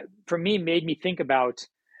that for me made me think about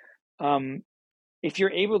if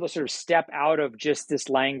you're able to sort of step out of just this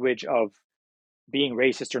language of being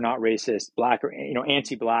racist or not racist, black or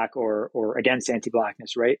anti-black or against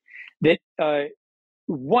anti-blackness, right? That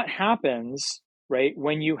what happens, right,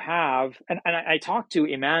 when you have and I talk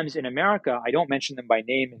to imams in America. I don't mention them by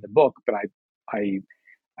name in the book, but I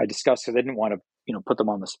discussed because I didn't want to put them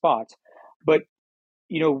on the spot. But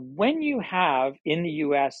when you have in the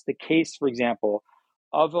U.S. the case, for example,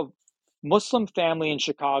 of a Muslim family in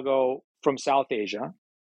Chicago from South Asia,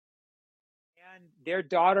 and their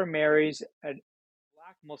daughter marries a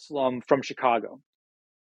Black Muslim from Chicago,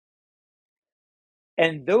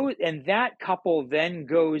 and that couple then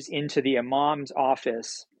goes into the imam's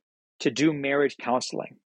office to do marriage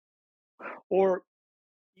counseling, or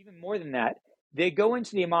even more than that, they go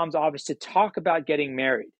into the imam's office to talk about getting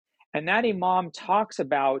married, and that imam talks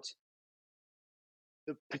about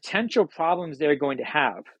the potential problems they're going to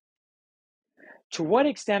have. To what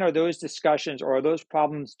extent are those discussions or are those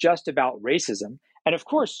problems just about racism? And of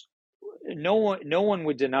course, no one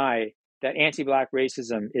would deny that anti-Black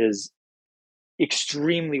racism is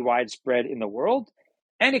extremely widespread in the world,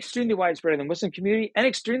 and extremely widespread in the Muslim community, and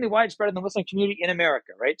extremely widespread in the Muslim community in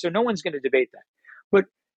America, right? So no one's going to debate that. But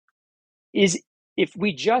if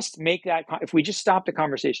we just stop the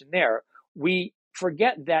conversation there, we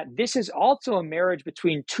forget that this is also a marriage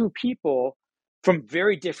between two people from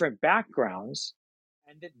very different backgrounds,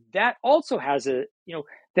 and that also has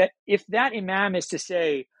that if that imam is to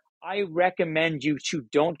say, I recommend you to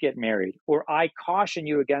don't get married, or I caution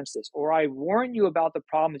you against this, or I warn you about the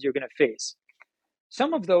problems you're going to face,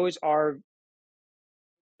 some of those are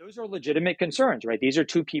legitimate concerns, right? These are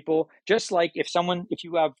two people, just like if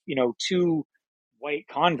you have two white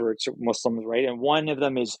converts or Muslims, right, and one of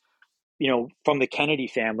them is from the Kennedy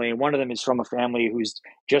family, and one of them is from a family who's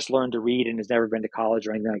just learned to read and has never been to college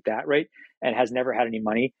or anything like that, right, and has never had any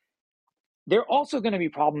money. There are also going to be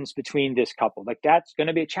problems between this couple. Like, that's going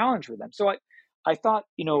to be a challenge for them. So I thought,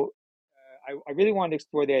 I really wanted to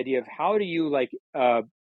explore the idea of how do you you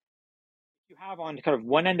have on kind of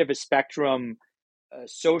one end of a spectrum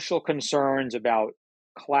social concerns about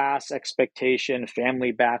class expectation,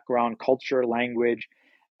 family background, culture, language,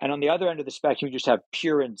 and on the other end of the spectrum, you just have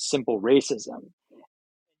pure and simple racism. You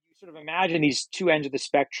sort of imagine these two ends of the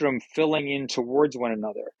spectrum filling in towards one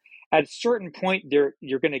another. At a certain point,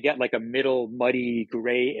 you're going to get like a middle, muddy,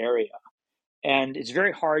 gray area, and it's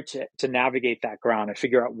very hard to navigate that ground and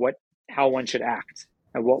figure out how one should act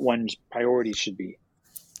and what one's priorities should be.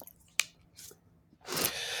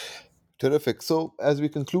 Terrific. So, as we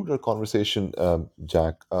conclude our conversation,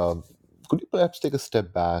 Jack, could you perhaps take a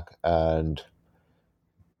step back and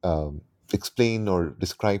explain or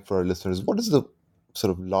describe for our listeners what is the sort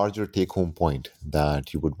of larger take-home point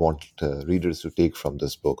that you would want readers to take from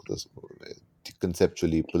this book,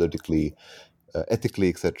 conceptually, politically, ethically,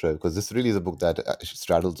 etc.? Because this really is a book that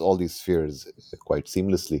straddles all these spheres quite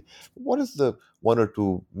seamlessly. What is the one or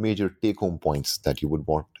two major take-home points that you would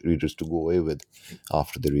want readers to go away with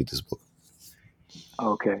after they read this book?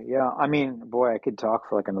 Okay, yeah. I mean, boy, I could talk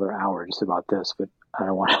for like another hour just about this, but I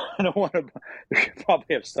don't want. I don't want to. We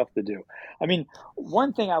probably have stuff to do. I mean,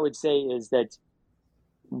 one thing I would say is that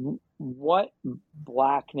what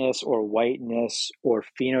blackness or whiteness or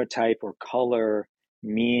phenotype or color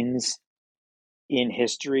means in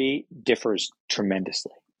history differs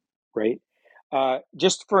tremendously, right?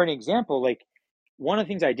 Just for an example, like one of the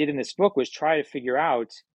things I did in this book was try to figure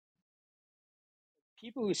out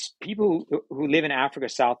people who live in Africa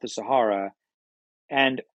south of Sahara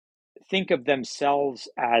and think of themselves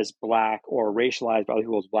as black or racialized by other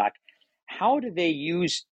people as black. How do they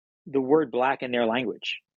use the word black in their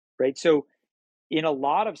language, right? So in a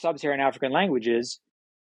lot of sub-Saharan African languages,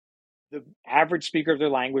 the average speaker of their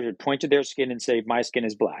language would point to their skin and say, my skin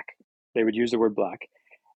is black. They would use the word black.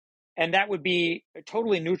 And that would be a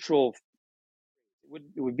totally neutral.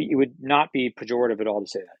 It would not be pejorative at all to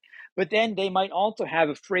say that. But then they might also have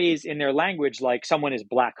a phrase in their language like someone is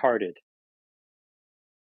black-hearted,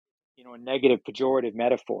 a negative pejorative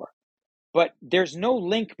metaphor. But there's no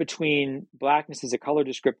link between blackness as a color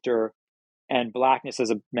descriptor and blackness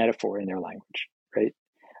as a metaphor in their language, right?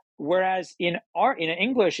 Whereas in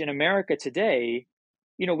English in America today,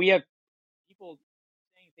 we have people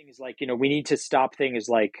saying things like, we need to stop things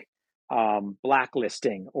like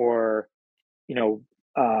blacklisting, or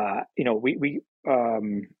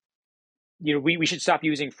we should stop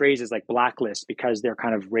using phrases like blacklist because they're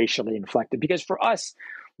kind of racially inflected. Because for us,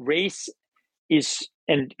 race is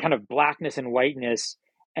and kind of blackness and whiteness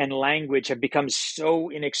and language have become so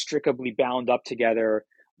inextricably bound up together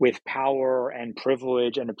with power and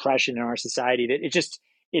privilege and oppression in our society that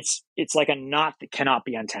it's like a knot that cannot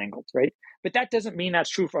be untangled, right? But that doesn't mean that's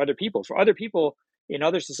true for other people. For other people in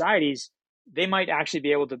other societies, they might actually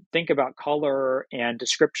be able to think about color and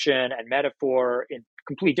description and metaphor on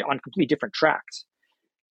complete different tracks.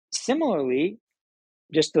 Similarly,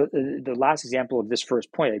 just the last example of this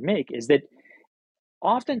first point I'd make is that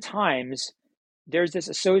oftentimes there's this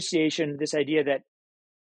association, this idea that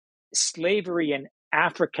slavery and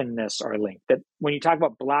Africanness are linked, that when you talk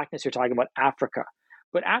about Blackness, you're talking about Africa.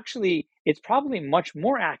 But actually, it's probably much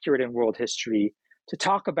more accurate in world history to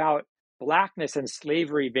talk about Blackness and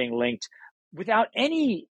slavery being linked without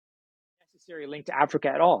any necessary link to Africa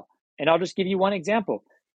at all. And I'll just give you one example.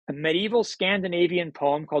 A medieval Scandinavian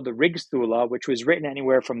poem called the Rigstula, which was written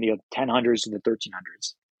anywhere from the 1000s to the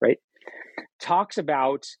 1300s, right, talks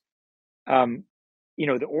about the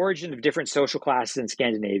origin of different social classes in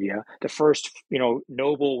Scandinavia. The first,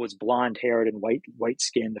 noble was blonde-haired and white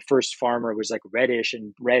skin. The first farmer was like reddish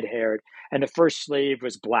and red-haired, and the first slave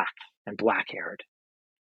was black and black-haired.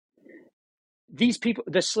 These people,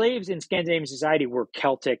 the slaves in Scandinavian society, were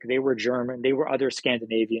Celtic, they were German, they were other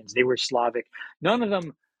Scandinavians, they were Slavic. None of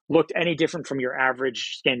them looked any different from your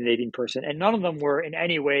average Scandinavian person, and none of them were in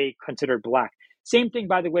any way considered black. Same thing,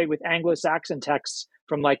 by the way, with Anglo-Saxon texts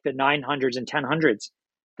from like the 900s and 1000s.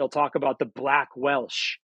 They'll talk about the black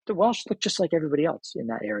Welsh. The Welsh look just like everybody else in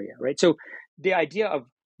that area, right? So the idea of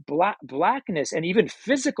blackness and even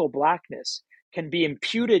physical blackness can be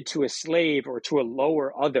imputed to a slave or to a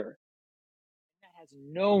lower other. That has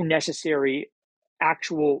no necessary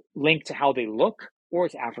actual link to how they look or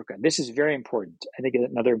to Africa. This is very important. I think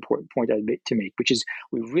another important point to make, which is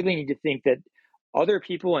we really need to think that other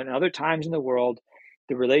people and other times in the world,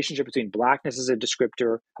 the relationship between blackness as a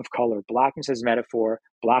descriptor of color, blackness as metaphor,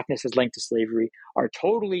 blackness as linked to slavery, are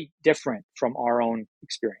totally different from our own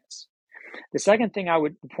experience. The second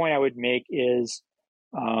point I would make is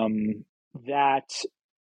that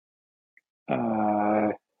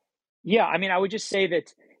I would just say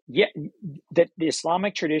that that the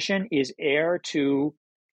Islamic tradition is heir to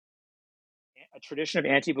a tradition of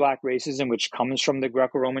anti-Black racism, which comes from the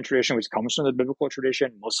Greco-Roman tradition, which comes from the biblical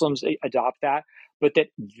tradition. Muslims adopt that, but that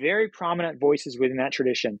very prominent voices within that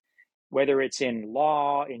tradition, whether it's in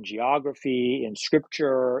law, in geography, in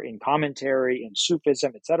scripture, in commentary, in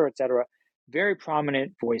Sufism, et cetera, very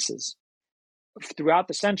prominent voices throughout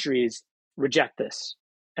the centuries reject this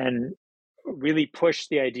and really push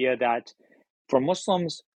the idea that for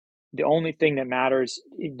Muslims, the only thing that matters,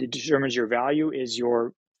 that determines your value, is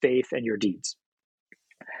your faith and your deeds.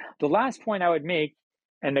 The last point I would make,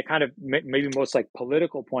 and the kind of maybe most like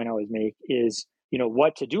political point I would make, is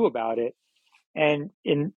what to do about it. And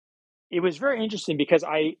it was very interesting because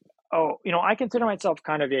I consider myself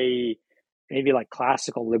kind of a maybe like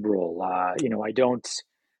classical liberal. I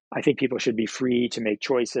think people should be free to make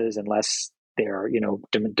choices unless they're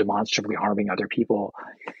demonstrably harming other people.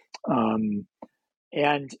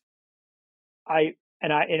 If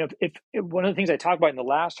one of the things I talk about in the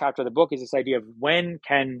last chapter of the book is this idea of when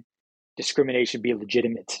can discrimination be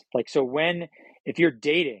legitimate? Like, so if you're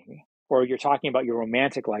dating or you're talking about your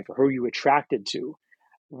romantic life or who you're attracted to,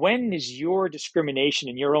 when is your discrimination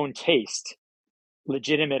in your own taste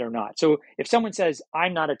legitimate or not? So if someone says,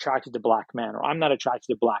 I'm not attracted to Black men or I'm not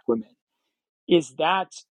attracted to Black women, is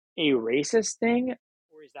that a racist thing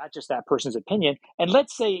or is that just that person's opinion? And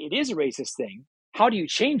let's say it is a racist thing. How do you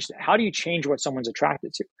change that? How do you change what someone's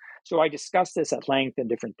attracted to? So I discussed this at length and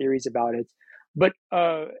different theories about it. But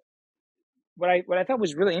what I thought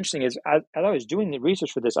was really interesting is as I was doing the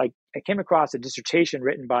research for this, I came across a dissertation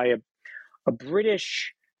written by a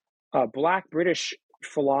Black British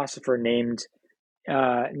philosopher named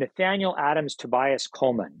Nathaniel Adams Tobias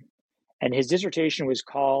Coleman. And his dissertation was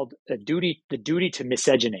called The Duty to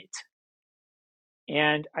Miscegenate.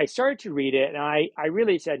 And I started to read it, and I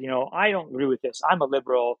really said, I don't agree with this. I'm a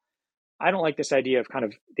liberal. I don't like this idea of kind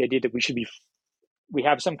of the idea that we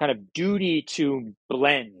have some kind of duty to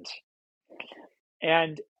blend.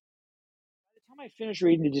 And by the time I finished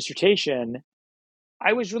reading the dissertation,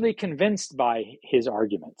 I was really convinced by his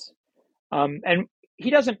arguments. And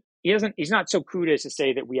he's not so crude as to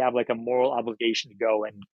say that we have like a moral obligation to go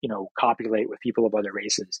and, copulate with people of other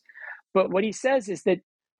races. But what he says is that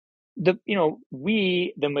the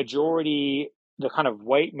majority, the kind of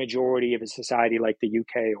white majority of a society like the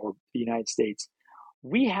UK or the United States,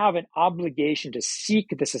 we have an obligation to seek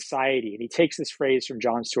the society. And he takes this phrase from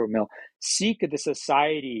John Stuart Mill: seek the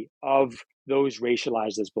society of those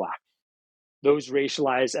racialized as Black, those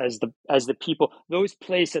racialized as the people, those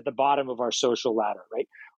placed at the bottom of our social ladder, right?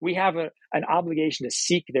 We have an obligation to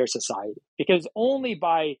seek their society, because only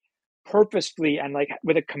by purposefully and like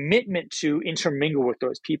with a commitment to intermingle with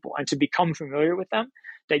those people and to become familiar with them,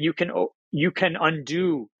 that you can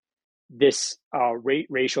undo this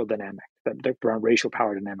racial dynamic, the racial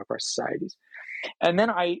power dynamic of our societies. And then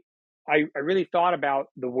I really thought about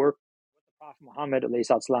the work the Prophet Muhammad alayhi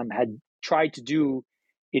salam had tried to do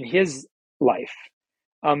in his life.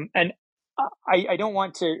 And I don't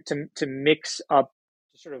want to mix up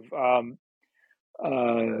sort of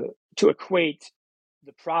to equate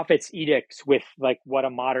the prophet's edicts with like what a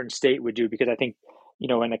modern state would do, because I think, in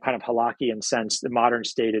a kind of Halakian sense, the modern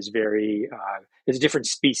state is very is a different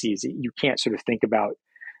species. You can't sort of think about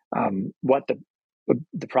what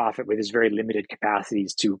the prophet, with his very limited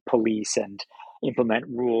capacities to police and implement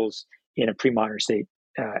rules in a pre-modern state,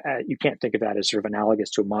 you can't think of that as sort of analogous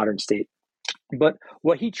to a modern state. But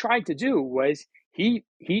what he tried to do was he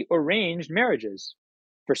arranged marriages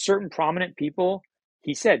for certain prominent people.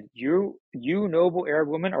 He said, you noble Arab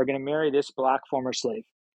women are going to marry this black former slave.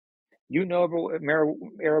 You noble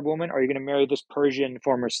Arab woman, are you going to marry this Persian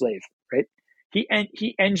former slave, right?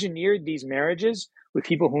 He engineered these marriages with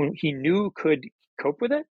people who he knew could cope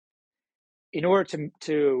with it, in order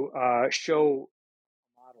to show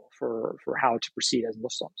a model for how to proceed as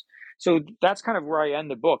Muslims. So that's kind of where I end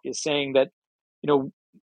the book, is saying that,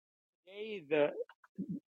 today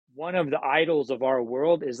one of the idols of our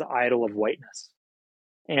world is the idol of whiteness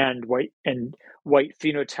and white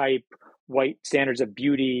phenotype, white standards of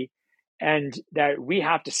beauty, and that we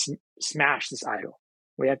have to smash this idol.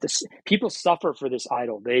 We have to. People suffer for this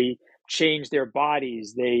idol. They change their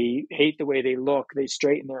bodies. They hate the way they look. They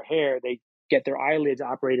straighten their hair. They get their eyelids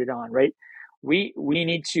operated on. Right. We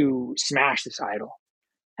need to smash this idol,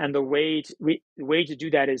 and the way to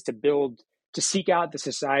do that is to seek out the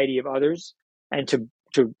society of others, and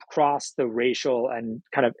to cross the racial and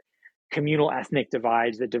kind of communal ethnic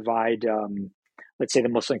divides that divide, let's say, the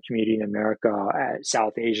Muslim community in America,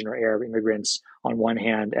 South Asian or Arab immigrants on one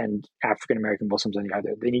hand, and African American Muslims on the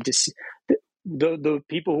other. They need to see the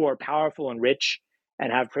people who are powerful and rich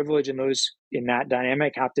and have privilege in that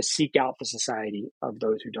dynamic have to seek out the society of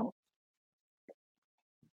those who don't.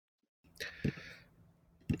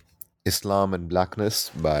 Islam and Blackness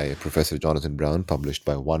by Professor Jonathan Brown, published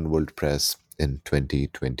by Oneworld Press in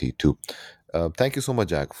 2022. Thank you so much,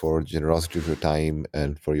 Jack, for generosity of your time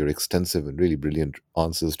and for your extensive and really brilliant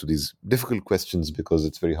answers to these difficult questions, because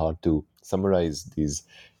it's very hard to summarize these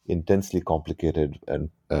intensely complicated and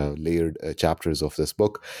layered chapters of this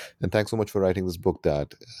book. And thanks so much for writing this book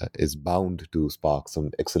that is bound to spark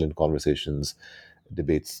some excellent conversations,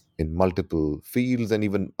 debates in multiple fields, and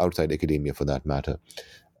even outside academia for that matter.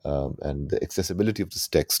 And the accessibility of this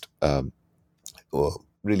text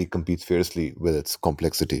really competes fiercely with its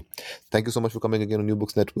complexity. Thank you so much for coming again on New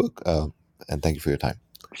Books Network, and thank you for your time.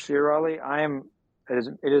 Shir Ali,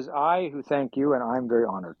 it is I who thank you, and I'm very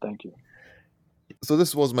honored. Thank you. So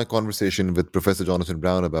this was my conversation with Professor Jonathan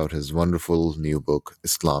Brown about his wonderful new book,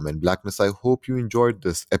 Islam and Blackness. I hope you enjoyed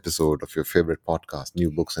this episode of your favorite podcast,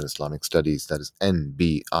 New Books in Islamic Studies, that is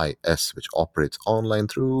NBIS, which operates online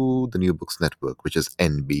through the New Books Network, which is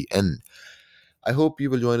NBN. I hope you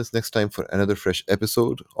will join us next time for another fresh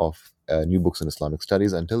episode of New Books in Islamic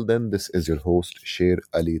Studies. Until then, this is your host, Sher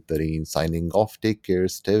Ali Tareen, signing off. Take care,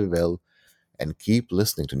 stay well, and keep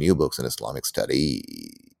listening to New Books in Islamic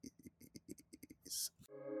Studies.